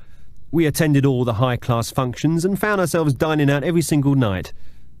couple. We attended all the high-class functions and found ourselves dining out every single night.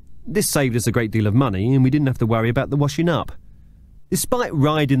 This saved us a great deal of money, and we didn't have to worry about the washing up. Despite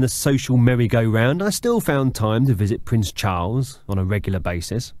riding the social merry-go-round, I still found time to visit Prince Charles on a regular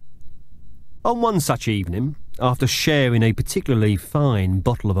basis. On one such evening, after sharing a particularly fine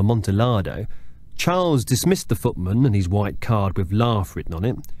bottle of Amontillado, Charles dismissed the footman and his white card with laugh written on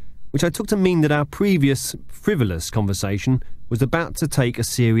it, which I took to mean that our previous frivolous conversation was about to take a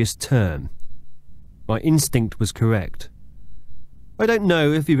serious turn. My instinct was correct. I don't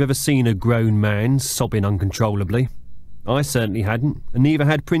know if you've ever seen a grown man sobbing uncontrollably. I certainly hadn't, and neither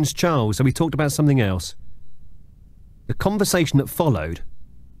had Prince Charles, so we talked about something else. The conversation that followed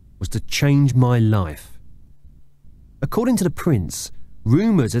was to change my life. According to the Prince,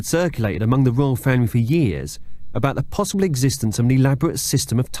 rumours had circulated among the royal family for years about the possible existence of an elaborate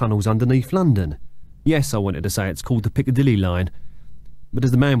system of tunnels underneath London. Yes, I wanted to say it's called the Piccadilly line, but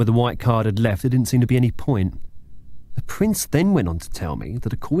as the man with the white card had left, there didn't seem to be any point. The Prince then went on to tell me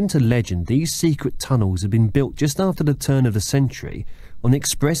that according to legend, these secret tunnels had been built just after the turn of the century on the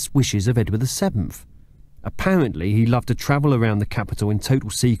express wishes of Edward VII. Apparently, he loved to travel around the capital in total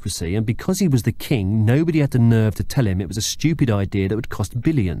secrecy, and because he was the king, nobody had the nerve to tell him it was a stupid idea that would cost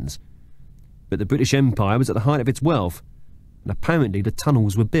billions. But the British Empire was at the height of its wealth, and apparently the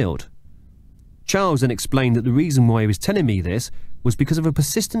tunnels were built. Charles then explained that the reason why he was telling me this was because of a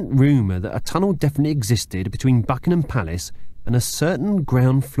persistent rumour that a tunnel definitely existed between Buckingham Palace and a certain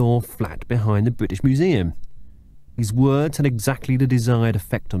ground floor flat behind the British Museum. His words had exactly the desired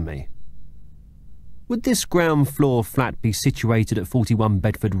effect on me. Would this ground floor flat be situated at 41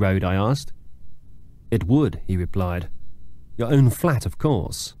 Bedford Road, I asked. It would, he replied. Your own flat, of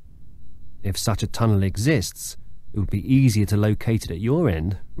course. If such a tunnel exists, it would be easier to locate it at your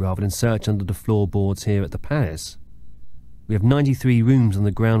end rather than search under the floorboards here at the palace. We have 93 rooms on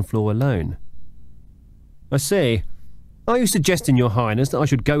the ground floor alone. I see. Are you suggesting, Your Highness, that I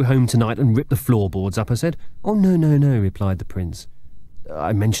should go home tonight and rip the floorboards up? I said. Oh, no, no, no, replied the Prince.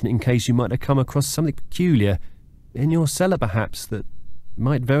 I mention it in case you might have come across something peculiar in your cellar, perhaps, that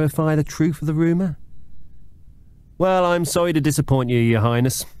might verify the truth of the rumour. Well, I'm sorry to disappoint you, Your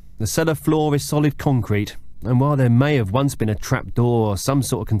Highness. The cellar floor is solid concrete, and while there may have once been a trapdoor or some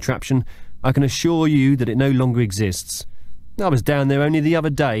sort of contraption, I can assure you that it no longer exists. I was down there only the other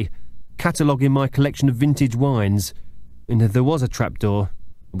day, cataloguing my collection of vintage wines, and if there was a trapdoor,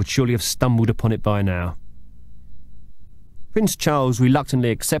 I would surely have stumbled upon it by now. Prince Charles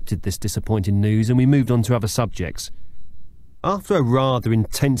reluctantly accepted this disappointing news, and we moved on to other subjects. After a rather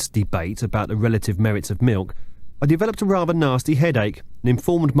intense debate about the relative merits of milk, I developed a rather nasty headache and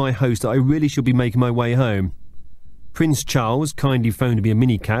informed my host that I really should be making my way home. Prince Charles kindly phoned me a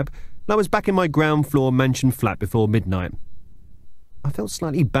minicab, and I was back in my ground floor mansion flat before midnight. I felt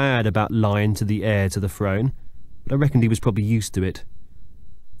slightly bad about lying to the heir to the throne, but I reckoned he was probably used to it.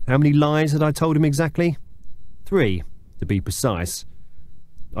 How many lies had I told him exactly? 3, to be precise.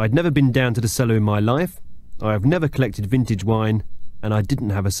 I'd never been down to the cellar in my life, I have never collected vintage wine, and I didn't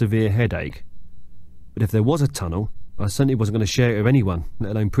have a severe headache. But if there was a tunnel, I certainly wasn't going to share it with anyone,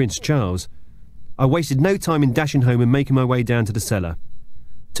 let alone Prince Charles. I wasted no time in dashing home and making my way down to the cellar.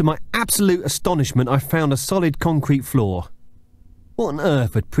 To my absolute astonishment, I found a solid concrete floor. What on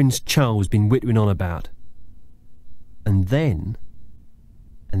earth had Prince Charles been whittering on about? And then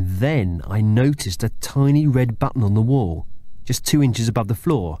I noticed a tiny red button on the wall, just 2 inches above the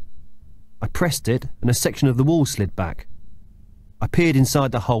floor. I pressed it and a section of the wall slid back. I peered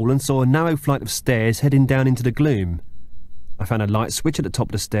inside the hole and saw a narrow flight of stairs heading down into the gloom. I found a light switch at the top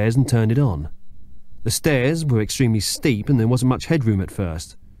of the stairs and turned it on. The stairs were extremely steep and there wasn't much headroom at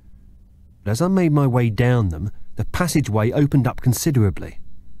first. But as I made my way down them, the passageway opened up considerably.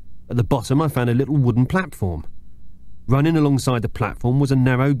 At the bottom I found a little wooden platform. Running alongside the platform was a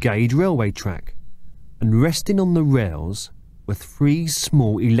narrow gauge railway track, and resting on the rails were 3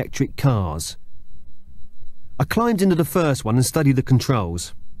 small electric cars. I climbed into the first one and studied the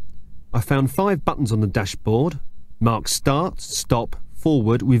controls. I found 5 buttons on the dashboard, marked start, stop,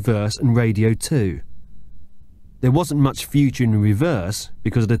 forward, reverse and radio 2. There wasn't much future in reverse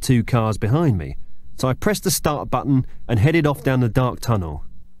because of the 2 cars behind me, so I pressed the start button and headed off down the dark tunnel.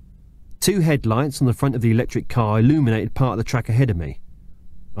 2 headlights on the front of the electric car illuminated part of the track ahead of me.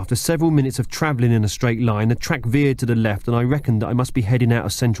 After several minutes of travelling in a straight line, the track veered to the left and I reckoned that I must be heading out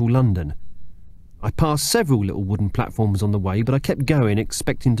of central London. I passed several little wooden platforms on the way, but I kept going,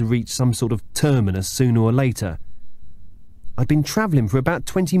 expecting to reach some sort of terminus sooner or later. I'd been travelling for about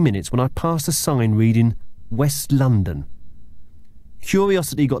 20 minutes when I passed a sign reading West London.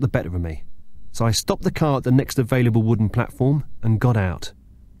 Curiosity got the better of me, so I stopped the car at the next available wooden platform and got out.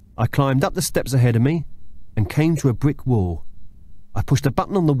 I climbed up the steps ahead of me and came to a brick wall. I pushed a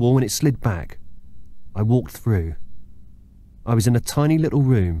button on the wall and it slid back. I walked through. I was in a tiny little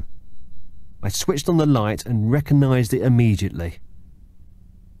room. I switched on the light and recognised it immediately.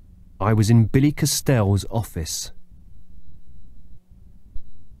 I was in Billy Castell's office.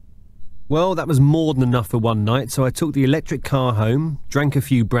 Well, that was more than enough for one night, so I took the electric car home, drank a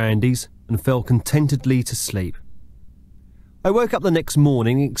few brandies and fell contentedly to sleep. I woke up the next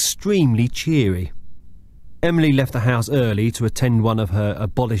morning extremely cheery. Emily left the house early to attend one of her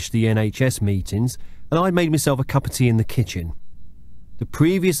Abolish the NHS meetings, and I'd made myself a cup of tea in the kitchen. The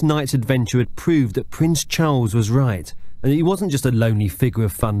previous night's adventure had proved that Prince Charles was right, and that he wasn't just a lonely figure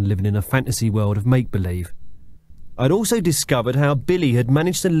of fun living in a fantasy world of make-believe. I'd also discovered how Billy had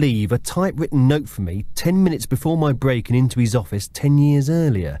managed to leave a typewritten note for me 10 minutes before my breaking into his office 10 years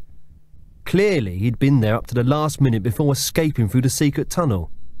earlier. Clearly, he'd been there up to the last minute before escaping through the secret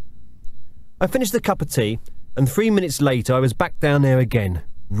tunnel. I finished the cup of tea, and 3 minutes later I was back down there again,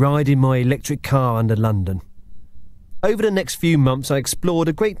 riding my electric car under London. Over the next few months I explored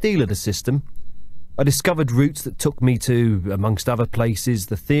a great deal of the system. I discovered routes that took me to, amongst other places,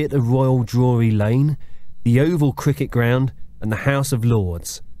 the Theatre Royal Drury Lane, the Oval Cricket Ground and the House of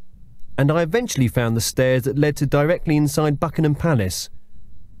Lords. And I eventually found the stairs that led to directly inside Buckingham Palace.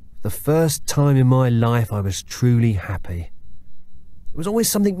 For the first time in my life I was truly happy. There was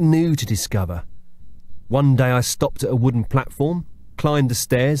always something new to discover. One day I stopped at a wooden platform, climbed the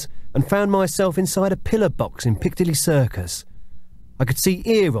stairs and found myself inside a pillar box in Piccadilly Circus. I could see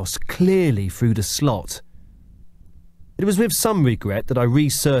Eros clearly through the slot. It was with some regret that I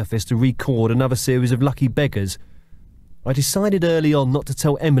resurfaced to record another series of lucky beggars. I decided early on not to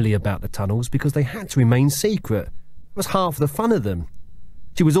tell Emily about the tunnels because they had to remain secret. It was half the fun of them.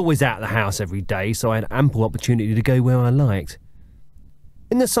 She was always out of the house every day, so I had ample opportunity to go where I liked.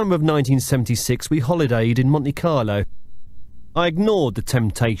 In the summer of 1976 we holidayed in Monte Carlo. I ignored the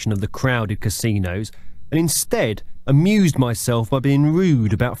temptation of the crowded casinos and instead amused myself by being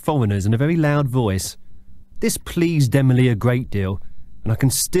rude about foreigners in a very loud voice. This pleased Emily a great deal, and I can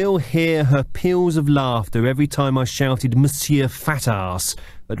still hear her peals of laughter every time I shouted Monsieur Fatass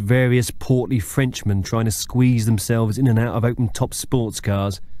at various portly Frenchmen trying to squeeze themselves in and out of open-top sports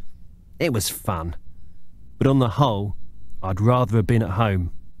cars. It was fun, but on the whole, I'd rather have been at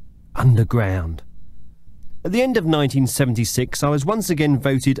home, underground. At the end of 1976, I was once again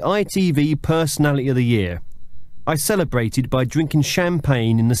voted ITV Personality of the Year. I celebrated by drinking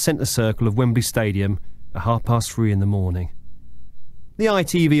champagne in the centre circle of Wembley Stadium at 3:30 in the morning. The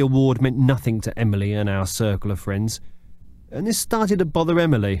ITV award meant nothing to Emily and our circle of friends, and this started to bother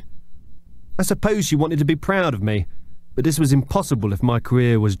Emily. I suppose she wanted to be proud of me, but this was impossible if my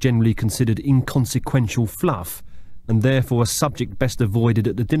career was generally considered inconsequential fluff, and therefore a subject best avoided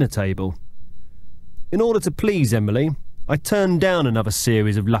at the dinner table. In order to please Emily, I turned down another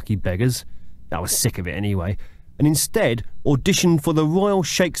series of lucky beggars. I was sick of it anyway, and instead auditioned for the Royal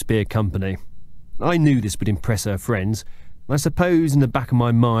Shakespeare Company. I knew this would impress her friends. I suppose in the back of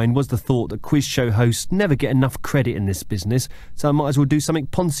my mind was the thought that quiz show hosts never get enough credit in this business, so I might as well do something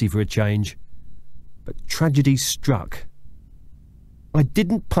poncy for a change. But tragedy struck. I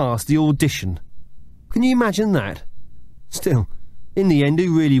didn't pass the audition. Can you imagine that? Still, in the end,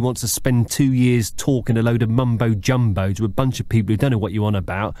 who really wants to spend 2 years talking a load of mumbo-jumbo to a bunch of people who don't know what you're on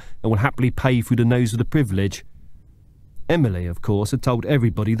about and will happily pay through the nose for the privilege? Emily, of course, had told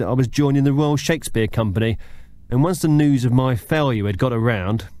everybody that I was joining the Royal Shakespeare Company, and once the news of my failure had got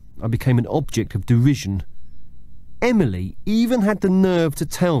around, I became an object of derision. Emily even had the nerve to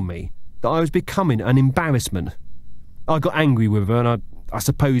tell me that I was becoming an embarrassment. I got angry with her, and I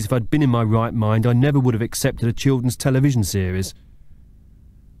suppose if I'd been in my right mind, I never would have accepted a children's television series.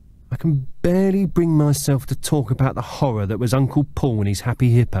 I can barely bring myself to talk about the horror that was Uncle Paul and his Happy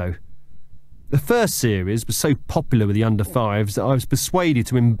Hippo. The first series was so popular with the under-5s that I was persuaded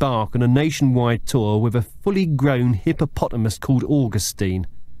to embark on a nationwide tour with a fully grown hippopotamus called Augustine.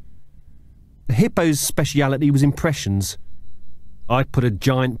 The hippo's speciality was impressions. I put a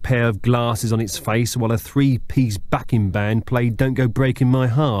giant pair of glasses on its face while a 3-piece backing band played Don't Go Breaking My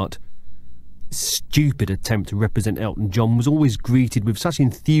Heart. This stupid attempt to represent Elton John was always greeted with such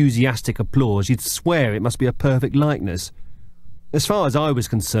enthusiastic applause you'd swear it must be a perfect likeness. As far as I was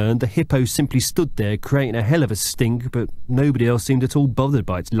concerned, the hippo simply stood there creating a hell of a stink, but nobody else seemed at all bothered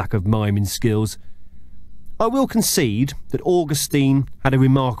by its lack of miming skills. I will concede that Augustine had a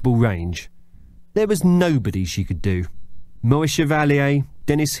remarkable range. There was nobody she could do. Maurice Chevalier,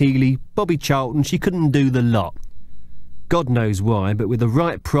 Dennis Healey, Bobby Charlton, she couldn't do the lot. God knows why, but with the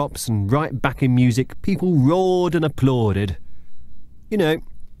right props and right backing music, people roared and applauded. You know,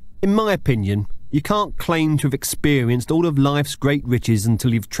 in my opinion, you can't claim to have experienced all of life's great riches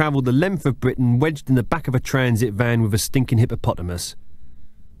until you've travelled the length of Britain wedged in the back of a transit van with a stinking hippopotamus.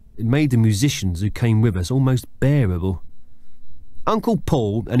 It made the musicians who came with us almost bearable. Uncle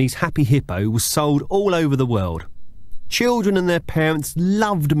Paul and his Happy Hippo was sold all over the world. Children and their parents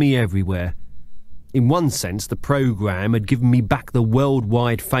loved me everywhere. In one sense, the programme had given me back the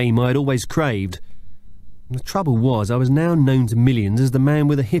worldwide fame I had always craved. The trouble was, I was now known to millions as the man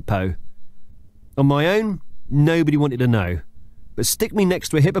with a hippo. On my own, nobody wanted to know. But stick me next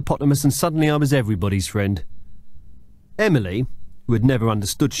to a hippopotamus and suddenly I was everybody's friend. Emily, who had never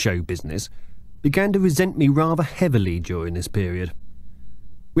understood show business, began to resent me rather heavily during this period.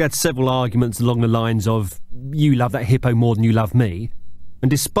 We had several arguments along the lines of, "You love that hippo more than you love me,"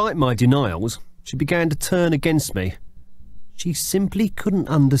 and despite my denials, she began to turn against me. She simply couldn't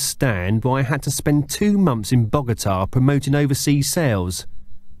understand why I had to spend 2 months in Bogota promoting overseas sales.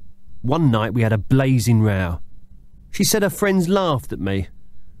 One night we had a blazing row. She said her friends laughed at me.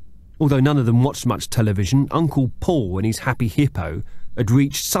 Although none of them watched much television, Uncle Paul and his Happy Hippo had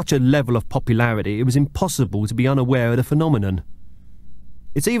reached such a level of popularity it was impossible to be unaware of the phenomenon.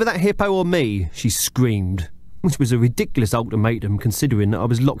 "It's either that hippo or me," she screamed, which was a ridiculous ultimatum considering that I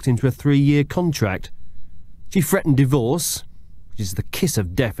was locked into a 3-year contract. She threatened divorce, which is the kiss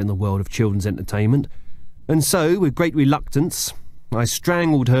of death in the world of children's entertainment, and so, with great reluctance, I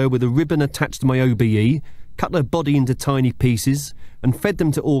strangled her with a ribbon attached to my OBE, cut her body into tiny pieces, and fed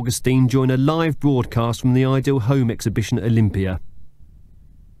them to Augustine during a live broadcast from the Ideal Home exhibition at Olympia.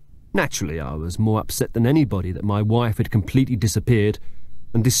 Naturally, I was more upset than anybody that my wife had completely disappeared,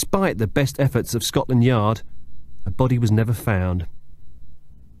 and despite the best efforts of Scotland Yard, her body was never found.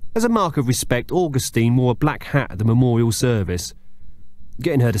 As a mark of respect, Augustine wore a black hat at the memorial service.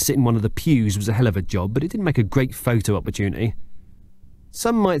 Getting her to sit in one of the pews was a hell of a job, but it didn't make a great photo opportunity.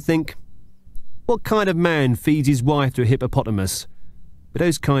 Some might think, what kind of man feeds his wife to a hippopotamus? But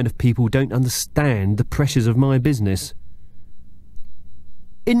those kind of people don't understand the pressures of my business.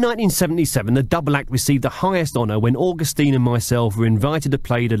 In 1977, the double act received the highest honour when Augustine and myself were invited to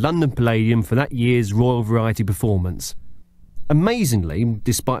play the London Palladium for that year's Royal Variety performance. Amazingly,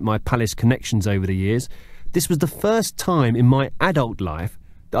 despite my palace connections over the years, this was the first time in my adult life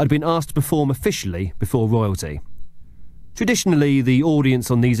that I'd been asked to perform officially before royalty. Traditionally, the audience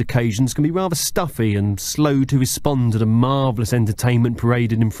on these occasions can be rather stuffy and slow to respond to the marvellous entertainment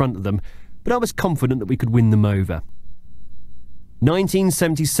paraded in front of them, but I was confident that we could win them over.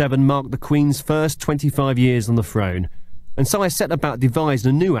 1977 marked the Queen's first 25 years on the throne, and so I set about devising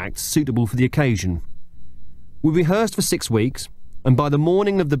a new act suitable for the occasion. We rehearsed for 6 weeks, and by the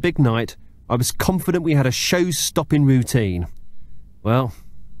morning of the big night, I was confident we had a show-stopping routine. Well,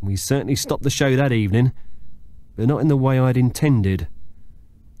 we certainly stopped the show that evening, but not in the way I'd intended.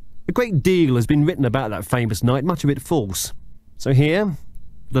 A great deal has been written about that famous night, much of it false. So here,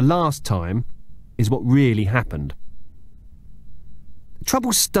 for the last time, is what really happened. The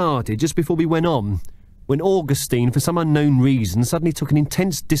trouble started just before we went on, when Augustine, for some unknown reason, suddenly took an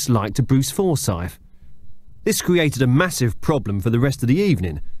intense dislike to Bruce Forsyth. This created a massive problem for the rest of the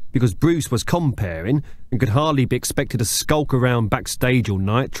evening, because Bruce was comparing and could hardly be expected to skulk around backstage all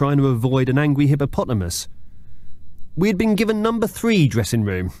night trying to avoid an angry hippopotamus. We had been given number 3 dressing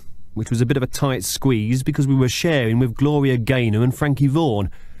room, which was a bit of a tight squeeze because we were sharing with Gloria Gaynor and Frankie Vaughan.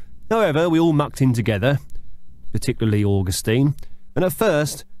 However, we all mucked in together, particularly Augustine, and at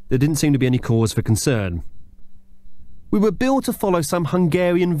first there didn't seem to be any cause for concern. We were billed to follow some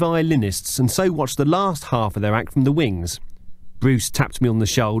Hungarian violinists and so watched the last half of their act from the wings. Bruce tapped me on the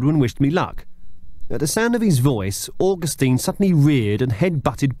shoulder and wished me luck. At the sound of his voice, Augustine suddenly reared and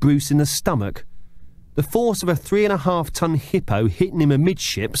head-butted Bruce in the stomach. The force of a 3.5-ton hippo hitting him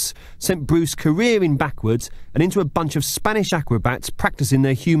amidships sent Bruce careering backwards and into a bunch of Spanish acrobats practicing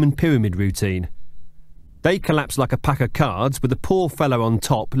their human pyramid routine. They collapsed like a pack of cards, with the poor fellow on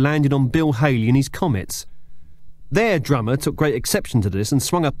top landing on Bill Haley and his Comets. Their drummer took great exception to this and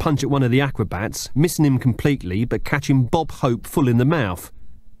swung a punch at one of the acrobats, missing him completely but catching Bob Hope full in the mouth.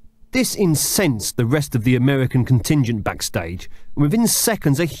 This incensed the rest of the American contingent backstage, and within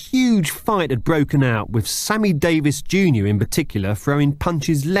seconds a huge fight had broken out, with Sammy Davis Jr. in particular throwing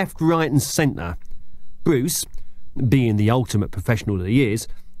punches left, right and centre. Bruce, being the ultimate professional that he is,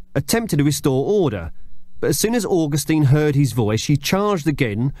 attempted to restore order, but as soon as Augustine heard his voice, she charged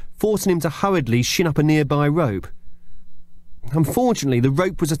again, forcing him to hurriedly shin up a nearby rope. Unfortunately, the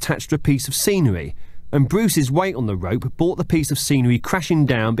rope was attached to a piece of scenery, and Bruce's weight on the rope brought the piece of scenery crashing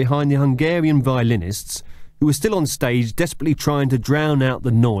down behind the Hungarian violinists, who were still on stage desperately trying to drown out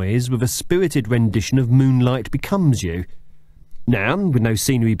the noise with a spirited rendition of Moonlight Becomes You. Now, with no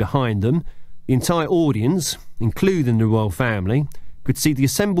scenery behind them, the entire audience, including the royal family, could see the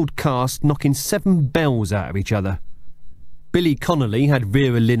assembled cast knocking 7 bells out of each other. Billy Connolly had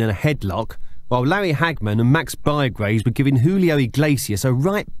Vera Lynn in a headlock, while Larry Hagman and Max Bygraves were giving Julio Iglesias a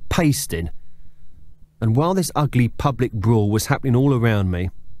right pasting. And while this ugly public brawl was happening all around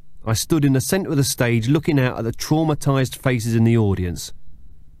me, I stood in the centre of the stage looking out at the traumatised faces in the audience.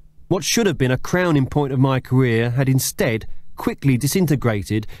 What should have been a crowning point of my career had instead quickly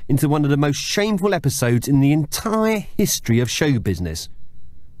disintegrated into one of the most shameful episodes in the entire history of show business.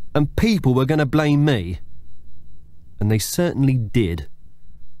 And people were going to blame me. And they certainly did.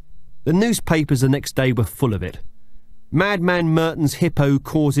 The newspapers the next day were full of it. Madman Merton's hippo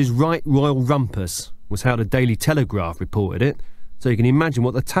causes right royal rumpus was how the Daily Telegraph reported it, so you can imagine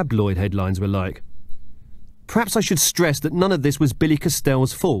what the tabloid headlines were like. Perhaps I should stress that none of this was Billy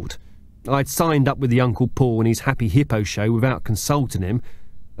Costell's fault. I'd signed up with the Uncle Paul and his Happy Hippo show without consulting him,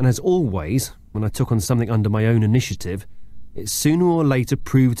 and as always, when I took on something under my own initiative, it sooner or later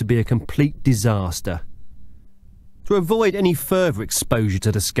proved to be a complete disaster. To avoid any further exposure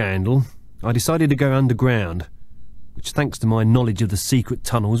to the scandal, I decided to go underground, which, thanks to my knowledge of the secret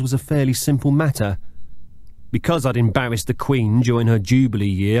tunnels, was a fairly simple matter. Because I'd embarrassed the Queen during her Jubilee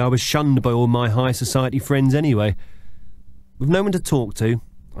year, I was shunned by all my high society friends anyway. With no one to talk to,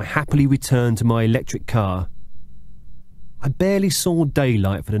 I happily returned to my electric car. I barely saw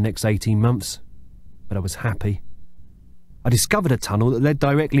daylight for the next 18 months, but I was happy. I discovered a tunnel that led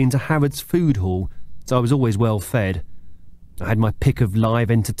directly into Harrods Food Hall, so I was always well fed. I had my pick of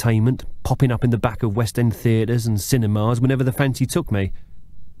live entertainment, popping up in the back of West End theatres and cinemas whenever the fancy took me.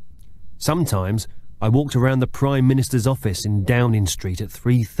 Sometimes I walked around the Prime Minister's office in Downing Street at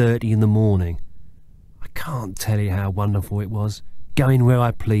 3:30 in the morning. I can't tell you how wonderful it was, going where I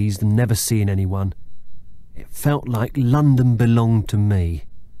pleased and never seeing anyone. It felt like London belonged to me.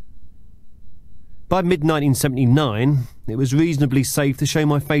 By mid-1979, it was reasonably safe to show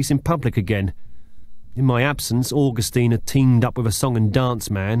my face in public again. In my absence, Augustine had teamed up with a song and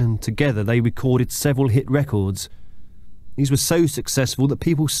dance man, and together they recorded several hit records. These were so successful that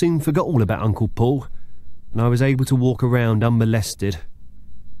people soon forgot all about Uncle Paul, and I was able to walk around unmolested.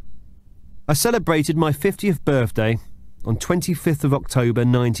 I celebrated my 50th birthday on 25th of October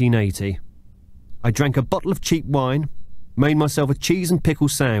 1980. I drank a bottle of cheap wine, made myself a cheese and pickle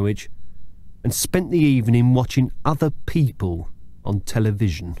sandwich, and spent the evening watching other people on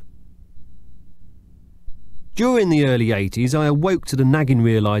television. During the early 80s, I awoke to the nagging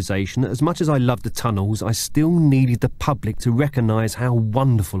realisation that as much as I loved the tunnels, I still needed the public to recognise how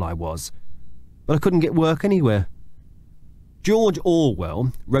wonderful I was. But I couldn't get work anywhere. George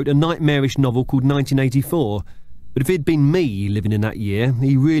Orwell wrote a nightmarish novel called 1984, but if it had been me living in that year,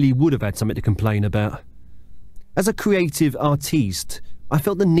 he really would have had something to complain about. As a creative artiste, I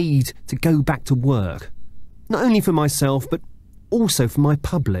felt the need to go back to work, not only for myself, but also for my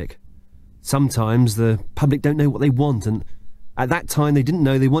public. Sometimes the public don't know what they want, and at that time they didn't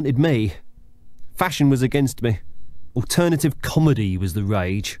know they wanted me. Fashion was against me. Alternative comedy was the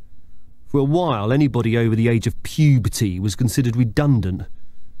rage. For a while, anybody over the age of puberty was considered redundant.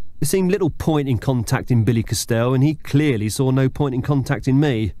 There seemed little point in contacting Billy Castell, and he clearly saw no point in contacting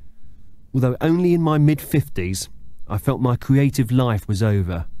me. Although only in my mid-50s, I felt my creative life was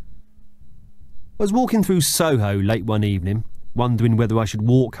over. I was walking through Soho late one evening, wondering whether I should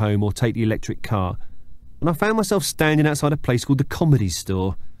walk home or take the electric car, and I found myself standing outside a place called the Comedy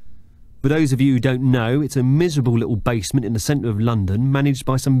Store. For those of you who don't know, it's a miserable little basement in the centre of London, managed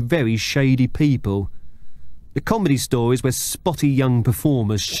by some very shady people. The Comedy Store is where spotty young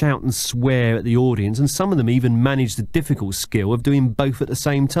performers shout and swear at the audience, and some of them even manage the difficult skill of doing both at the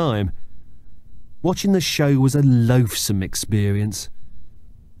same time. Watching the show was a loathsome experience.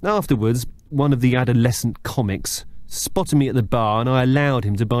 Afterwards, one of the adolescent comics spotted me at the bar, and I allowed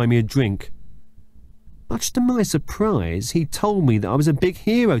him to buy me a drink. Much to my surprise, he told me that I was a big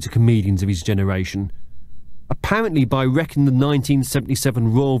hero to comedians of his generation. Apparently, by wrecking the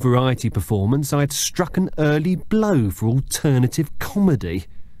 1977 Royal Variety performance, I had struck an early blow for alternative comedy.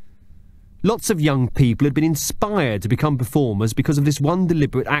 Lots of young people had been inspired to become performers because of this one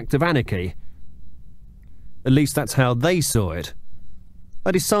deliberate act of anarchy. At least that's how they saw it.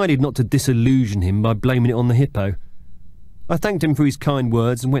 I decided not to disillusion him by blaming it on the hippo. I thanked him for his kind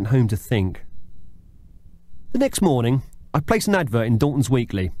words and went home to think. The next morning, I placed an advert in Dalton's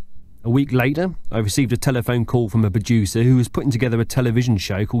Weekly. A week later, I received a telephone call from a producer who was putting together a television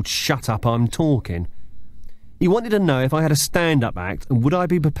show called Shut Up, I'm Talking. He wanted to know if I had a stand-up act and would I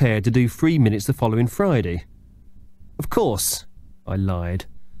be prepared to do 3 minutes the following Friday. Of course, I lied.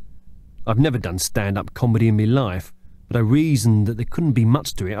 I've never done stand-up comedy in my life, but I reasoned that there couldn't be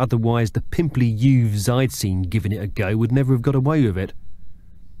much to it, otherwise the pimply youths I'd seen giving it a go would never have got away with it.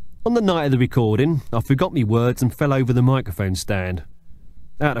 On the night of the recording, I forgot me words and fell over the microphone stand.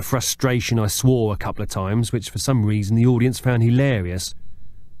 Out of frustration, I swore a couple of times, which for some reason the audience found hilarious.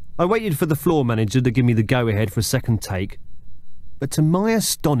 I waited for the floor manager to give me the go-ahead for a second take, but to my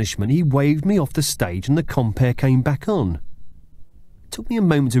astonishment he waved me off the stage and the compere came back on. It took me a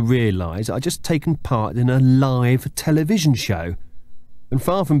moment to realise I'd just taken part in a live television show, and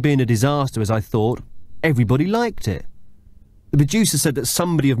far from being a disaster as I thought, everybody liked it. The producer said that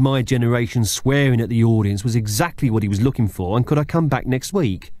somebody of my generation swearing at the audience was exactly what he was looking for, and could I come back next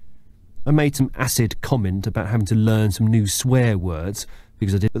week? I made some acid comment about having to learn some new swear words,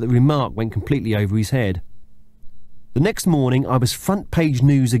 because I did, but the remark went completely over his head. The next morning I was front page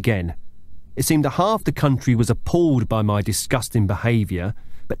news again. It seemed that half the country was appalled by my disgusting behaviour,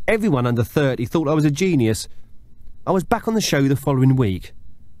 but everyone under 30 thought I was a genius. I was back on the show the following week.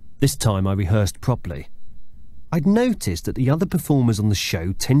 This time I rehearsed properly. I'd noticed that the other performers on the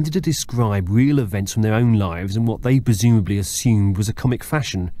show tended to describe real events from their own lives in what they presumably assumed was a comic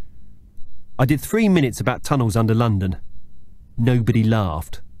fashion. I did 3 minutes about tunnels under London. Nobody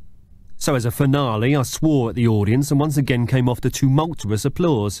laughed. So as a finale, I swore at the audience and once again came off to tumultuous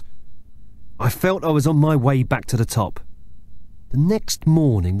applause. I felt I was on my way back to the top. The next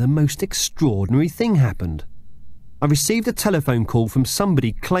morning, the most extraordinary thing happened. I received a telephone call from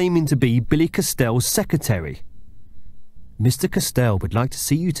somebody claiming to be Billy Castell's secretary. "Mr. Castell would like to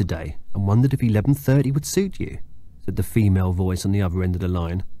see you today and wondered if 11:30 would suit you," said the female voice on the other end of the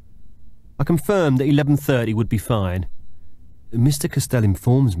line. I confirmed that 11:30 would be fine. "Mr. Castell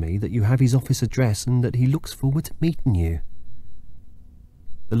informs me that you have his office address and that he looks forward to meeting you."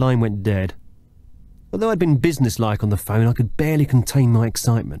 The line went dead. Although I'd been businesslike on the phone, I could barely contain my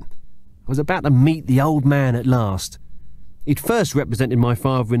excitement. I was about to meet the old man at last. He'd first represented my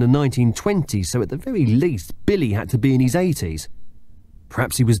father in the 1920s, so at the very least Billy had to be in his 80s.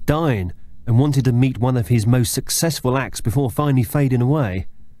 Perhaps he was dying and wanted to meet one of his most successful acts before finally fading away.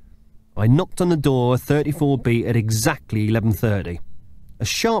 I knocked on the door of 34B at exactly 11:30. A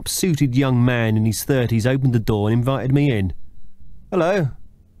sharp-suited young man in his 30s opened the door and invited me in. "Hello,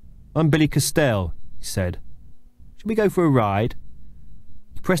 I'm Billy Castell," he said. "Shall we go for a ride?"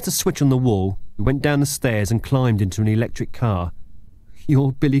 He pressed a switch on the wall. We went down the stairs and climbed into an electric car.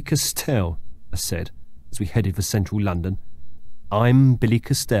 "You're Billy Castell," I said, as we headed for central London. "I'm Billy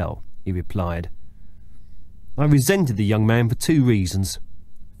Castell," he replied. I resented the young man for 2 reasons.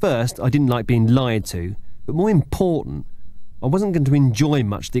 First, I didn't like being lied to, but more important, I wasn't going to enjoy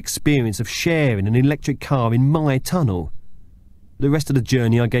much the experience of sharing an electric car in my tunnel. For the rest of the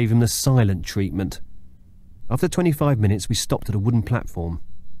journey I gave him the silent treatment. After 25 minutes we stopped at a wooden platform.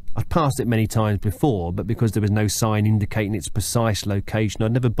 I'd passed it many times before, but because there was no sign indicating its precise location,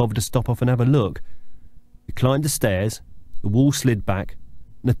 I'd never bothered to stop off and have a look. We climbed the stairs, the wall slid back,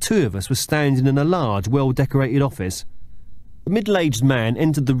 and the two of us were standing in a large, well-decorated office. A middle-aged man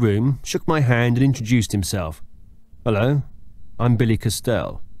entered the room, shook my hand and introduced himself. "Hello, I'm Billy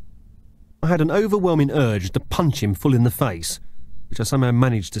Castell." I had an overwhelming urge to punch him full in the face, which I somehow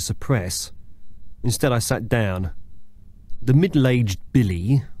managed to suppress. Instead I sat down. The middle-aged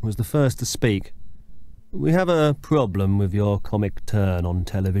Billy was the first to speak. "We have a problem with your comic turn on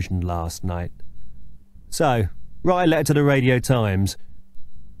television last night. So, write a letter to the Radio Times."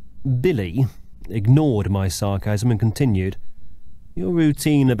 Billy ignored my sarcasm and continued. "Your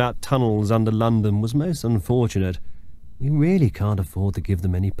routine about tunnels under London was most unfortunate. We really can't afford to give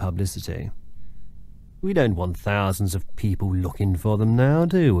them any publicity. We don't want thousands of people looking for them now,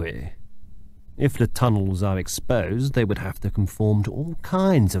 do we? If the tunnels are exposed, they would have to conform to all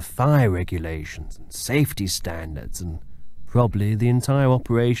kinds of fire regulations and safety standards, and probably the entire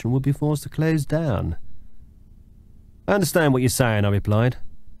operation would be forced to close down." "I understand what you're saying," I replied.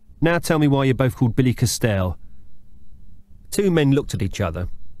 "Now tell me why you're both called Billy Castell." The two men looked at each other,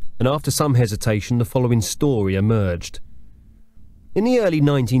 and after some hesitation the following story emerged. In the early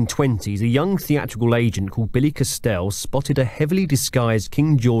 1920s, a young theatrical agent called Billy Castell spotted a heavily disguised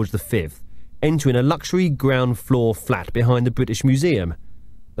King George V entering a luxury ground-floor flat behind the British Museum,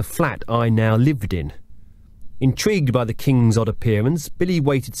 the flat I now lived in. Intrigued by the King's odd appearance, Billy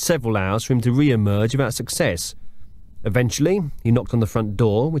waited several hours for him to re-emerge without success. Eventually, he knocked on the front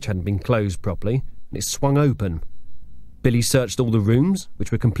door, which hadn't been closed properly, and it swung open. Billy searched all the rooms,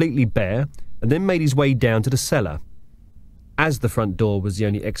 which were completely bare, and then made his way down to the cellar. As the front door was the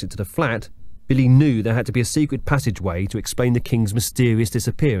only exit to the flat, Billy knew there had to be a secret passageway to explain the King's mysterious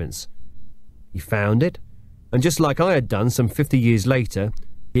disappearance. He found it, and just like I had done some 50 years later,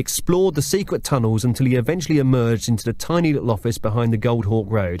 he explored the secret tunnels until he eventually emerged into the tiny little office behind the Goldhawk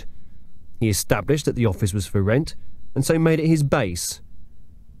Road. He established that the office was for rent, and so made it his base.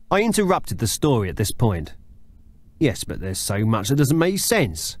 I interrupted the story at this point. "Yes, but there's so much that doesn't make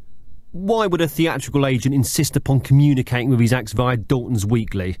sense. Why would a theatrical agent insist upon communicating with his acts via Dalton's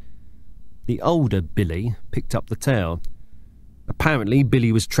Weekly?" The older Billy picked up the tale. Apparently,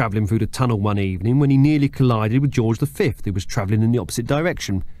 Billy was travelling through the tunnel one evening when he nearly collided with George V, who was travelling in the opposite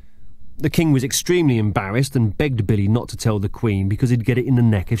direction. The King was extremely embarrassed and begged Billy not to tell the Queen because he'd get it in the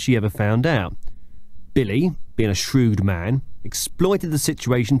neck if she ever found out. Billy, being a shrewd man, exploited the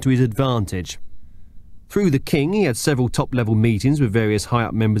situation to his advantage. Through the King, he had several top-level meetings with various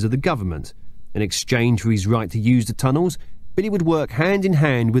high-up members of the government. In exchange for his right to use the tunnels, Billy would work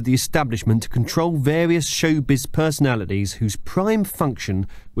hand-in-hand with the establishment to control various showbiz personalities whose prime function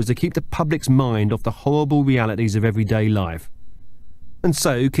was to keep the public's mind off the horrible realities of everyday life. And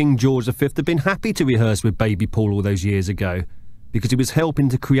so King George V had been happy to rehearse with Baby Paul all those years ago, because he was helping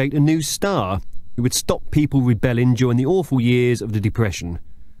to create a new star who would stop people rebelling during the awful years of the Depression.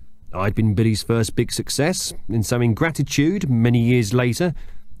 I'd been Billy's first big success, and so in gratitude, many years later,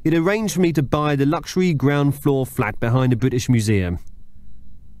 he'd arranged for me to buy the luxury ground-floor flat behind the British Museum.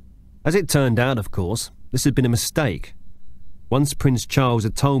 As it turned out, of course, this had been a mistake. Once Prince Charles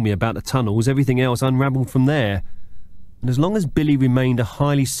had told me about the tunnels, everything else unravelled from there. And as long as Billy remained a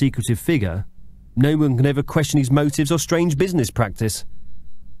highly secretive figure, no one could ever question his motives or strange business practice.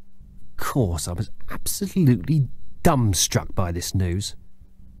 Of course, I was absolutely dumbstruck by this news.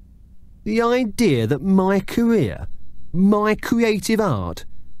 The idea that my career, my creative art,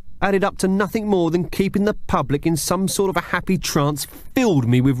 added up to nothing more than keeping the public in some sort of a happy trance filled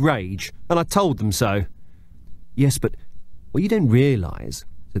me with rage, and I told them so. "Yes, but what you don't realise,"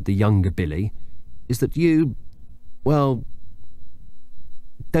 said the younger Billy, "is that you, well,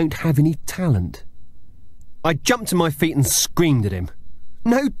 don't have any talent." I jumped to my feet and screamed at him.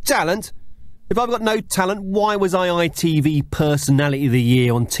 "No talent? If I've got no talent, why was I ITV Personality of the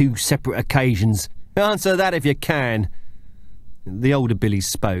Year on 2 separate occasions? Answer that if you can." The older Billy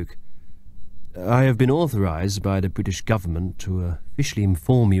spoke. "I have been authorised by the British government to officially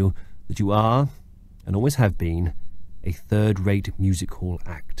inform you that you are, and always have been, a third-rate music hall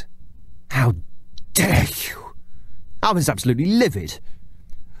act." "How dare you!" I was absolutely livid.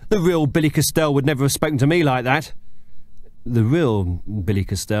 The real Billy Castell would never have spoken to me like that. "The real Billy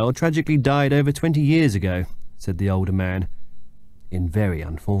Castell tragically died over 20 years ago," said the older man. "In very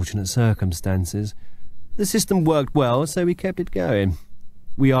unfortunate circumstances. The system worked well, so we kept it going.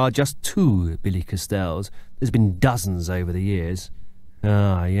 We are just 2 Billy Castells. There's been dozens over the years."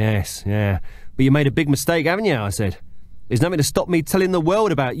 "Ah, yes, yeah. But you made a big mistake, haven't you?" I said. "There's nothing to stop me telling the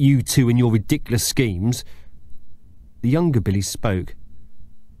world about you 2 and your ridiculous schemes." The younger Billy spoke.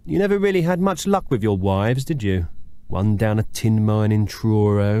 "You never really had much luck with your wives, did you? One down a tin mine in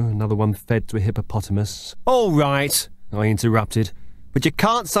Truro, another one fed to a hippopotamus." "All right," I interrupted. But you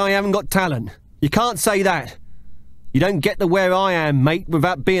can't say I haven't got talent. You can't say that. You don't get to where I am, mate,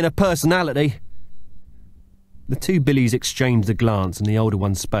 without being a personality." The two Billies exchanged a glance and the older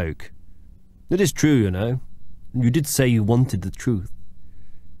one spoke. "It is true, you know. You did say you wanted the truth.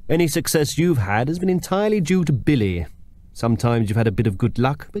 Any success you've had has been entirely due to Billy. Sometimes you've had a bit of good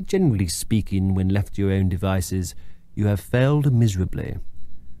luck, but generally speaking, when left to your own devices, you have failed miserably."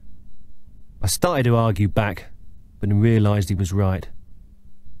 I started to argue back, but then realised he was right.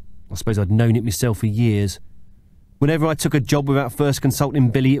 I suppose I'd known it myself for years. Whenever I took a job without first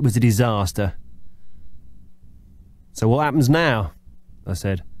consulting Billy, it was a disaster. "So what happens now?" I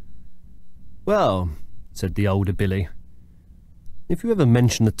said. "Well," said the older Billy, "if you ever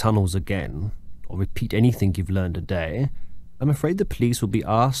mention the tunnels again, or repeat anything you've learned today, I'm afraid the police will be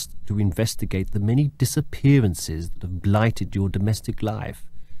asked to investigate the many disappearances that have blighted your domestic life.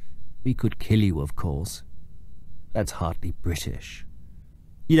 We could kill you, of course. That's hardly British."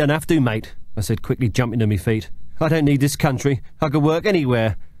 "You don't have to, mate," I said, quickly jumping to my feet. "I don't need this country. I could work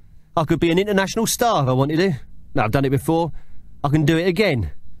anywhere. I could be an international star if I wanted to. Now, I've done it before. I can do it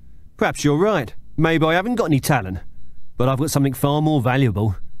again. Perhaps you're right. Maybe I haven't got any talent. But I've got something far more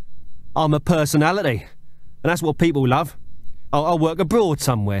valuable. I'm a personality. And that's what people love. I'll work abroad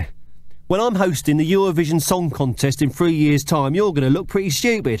somewhere. When I'm hosting the Eurovision Song Contest in 3 years' time, you're going to look pretty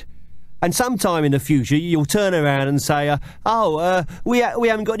stupid. And sometime in the future, you'll turn around and say, we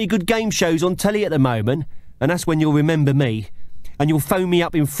haven't got any good game shows on telly at the moment. And that's when you'll remember me. And you'll phone me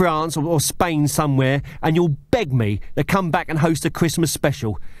up in France or Spain somewhere, and you'll beg me to come back and host a Christmas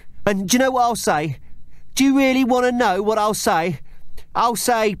special. And do you know what I'll say? Do you really want to know what I'll say? I'll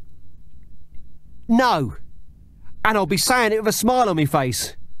say no. And I'll be saying it with a smile on my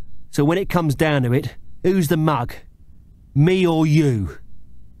face. So when it comes down to it, who's the mug? Me or you?"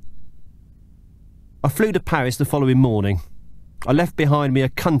 I flew to Paris the following morning. I left behind me a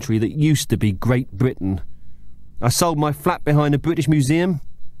country that used to be Great Britain. I sold my flat behind the British Museum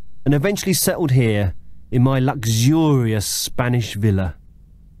and eventually settled here in my luxurious Spanish villa.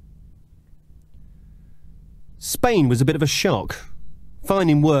 Spain was a bit of a shock.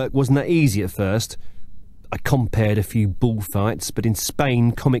 Finding work wasn't that easy at first. I compared a few bullfights, but in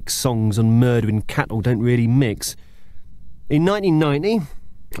Spain, comic songs on murdering cattle don't really mix. In 1990,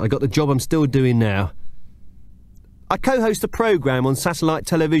 I got the job I'm still doing now. I co-host a programme on satellite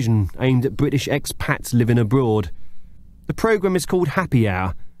television aimed at British expats living abroad. The programme is called Happy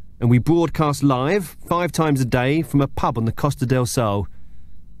Hour, and we broadcast live 5 times a day from a pub on the Costa del Sol.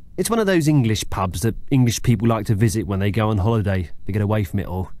 It's one of those English pubs that English people like to visit when they go on holiday to get away from it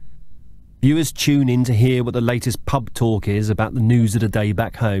all. Viewers tune in to hear what the latest pub talk is about the news of the day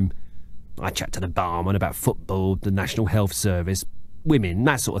back home. I chat to the barman about football, the National Health Service, women,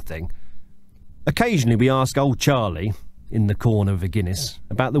 that sort of thing. Occasionally we ask old Charlie, in the corner of a Guinness,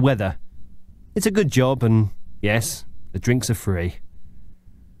 about the weather. It's a good job, and yes, the drinks are free.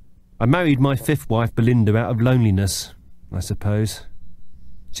 I married my 5th wife Belinda out of loneliness, I suppose.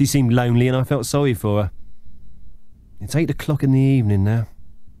 She seemed lonely and I felt sorry for her. It's 8 o'clock in the evening now.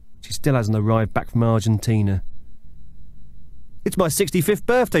 She still hasn't arrived back from Argentina. It's my 65th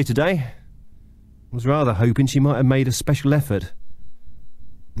birthday today. I was rather hoping she might have made a special effort.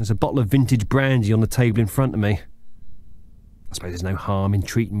 There's a bottle of vintage brandy on the table in front of me. I suppose there's no harm in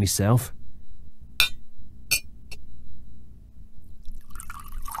treating myself.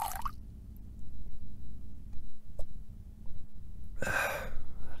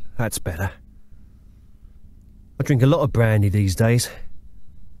 That's better. I drink a lot of brandy these days.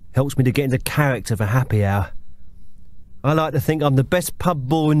 Helps me to get into character for Happy Hour. I like to think I'm the best pub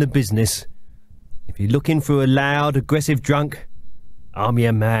boy in the business. If you're looking for a loud, aggressive drunk, I'm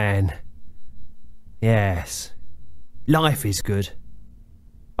your man. Yes. Life is good.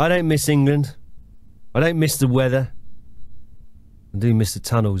 I don't miss England. I don't miss the weather. I do miss the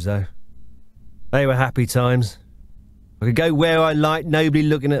tunnels, though. They were happy times. I could go where I liked, nobody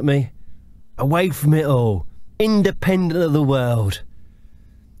looking at me. Away from it all. Independent of the world.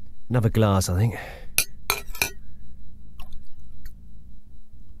 Another glass, I think.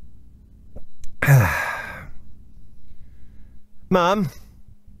 Mum,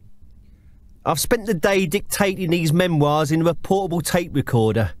 I've spent the day dictating these memoirs into a portable tape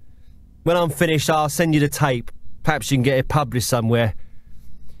recorder. When I'm finished, I'll send you the tape. Perhaps you can get it published somewhere.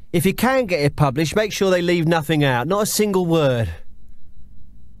 If you can get it published, make sure they leave nothing out, not a single word.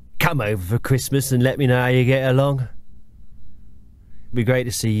 Come over for Christmas and let me know how you get along. It'd be great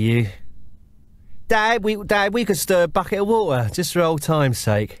to see you. Dad, we could stir a bucket of water, just for old time's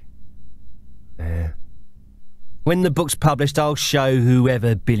sake. Yeah. When the book's published, I'll show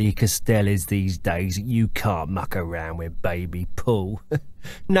whoever Billy Costell is these days that you can't muck around with baby Paul.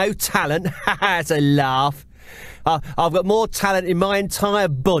 No talent? It's a laugh. I've got more talent in my entire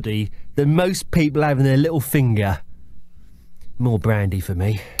body than most people have in their little finger. More brandy for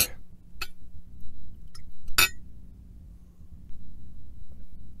me.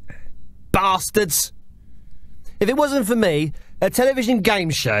 Bastards! If it wasn't for me, a television game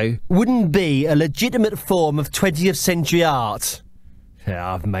show wouldn't be a legitimate form of 20th century art.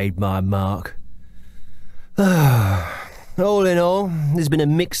 Yeah, I've made my mark. All in all, there's been a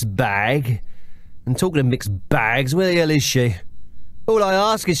mixed bag. And talking of mixed bags, where the hell is she? All I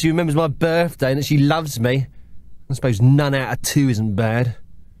ask is she remembers my birthday and that she loves me. I suppose none out of 2 isn't bad.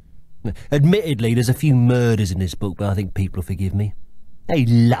 Admittedly, there's a few murders in this book, but I think people will forgive me. They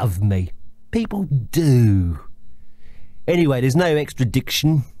love me. People do. Anyway, there's no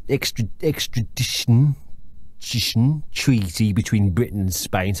extradition treaty between Britain and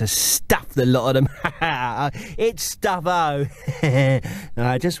Spain, so stuff the lot of them. It's stuff-o.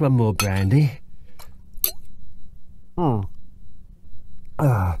 Just one more brandy. I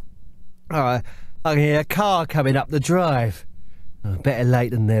can hear a car coming up the drive. Better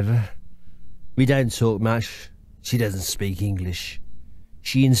late than never. We don't talk much. She doesn't speak English.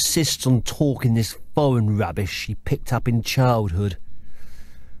 She insists on talking this foreign rubbish she picked up in childhood.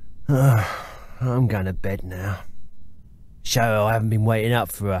 I'm going to bed now. Show her I haven't been waiting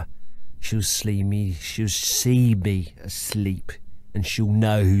up for her. She'll see me asleep, and she'll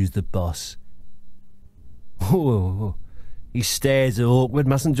know who's the boss. Oh, his stares are awkward.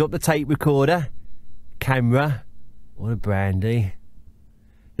 Mustn't drop the tape recorder, camera, or the brandy.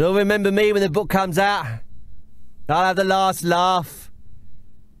 You'll remember me when the book comes out. I'll have the last laugh.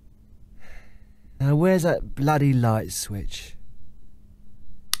 Now, where's that bloody light switch?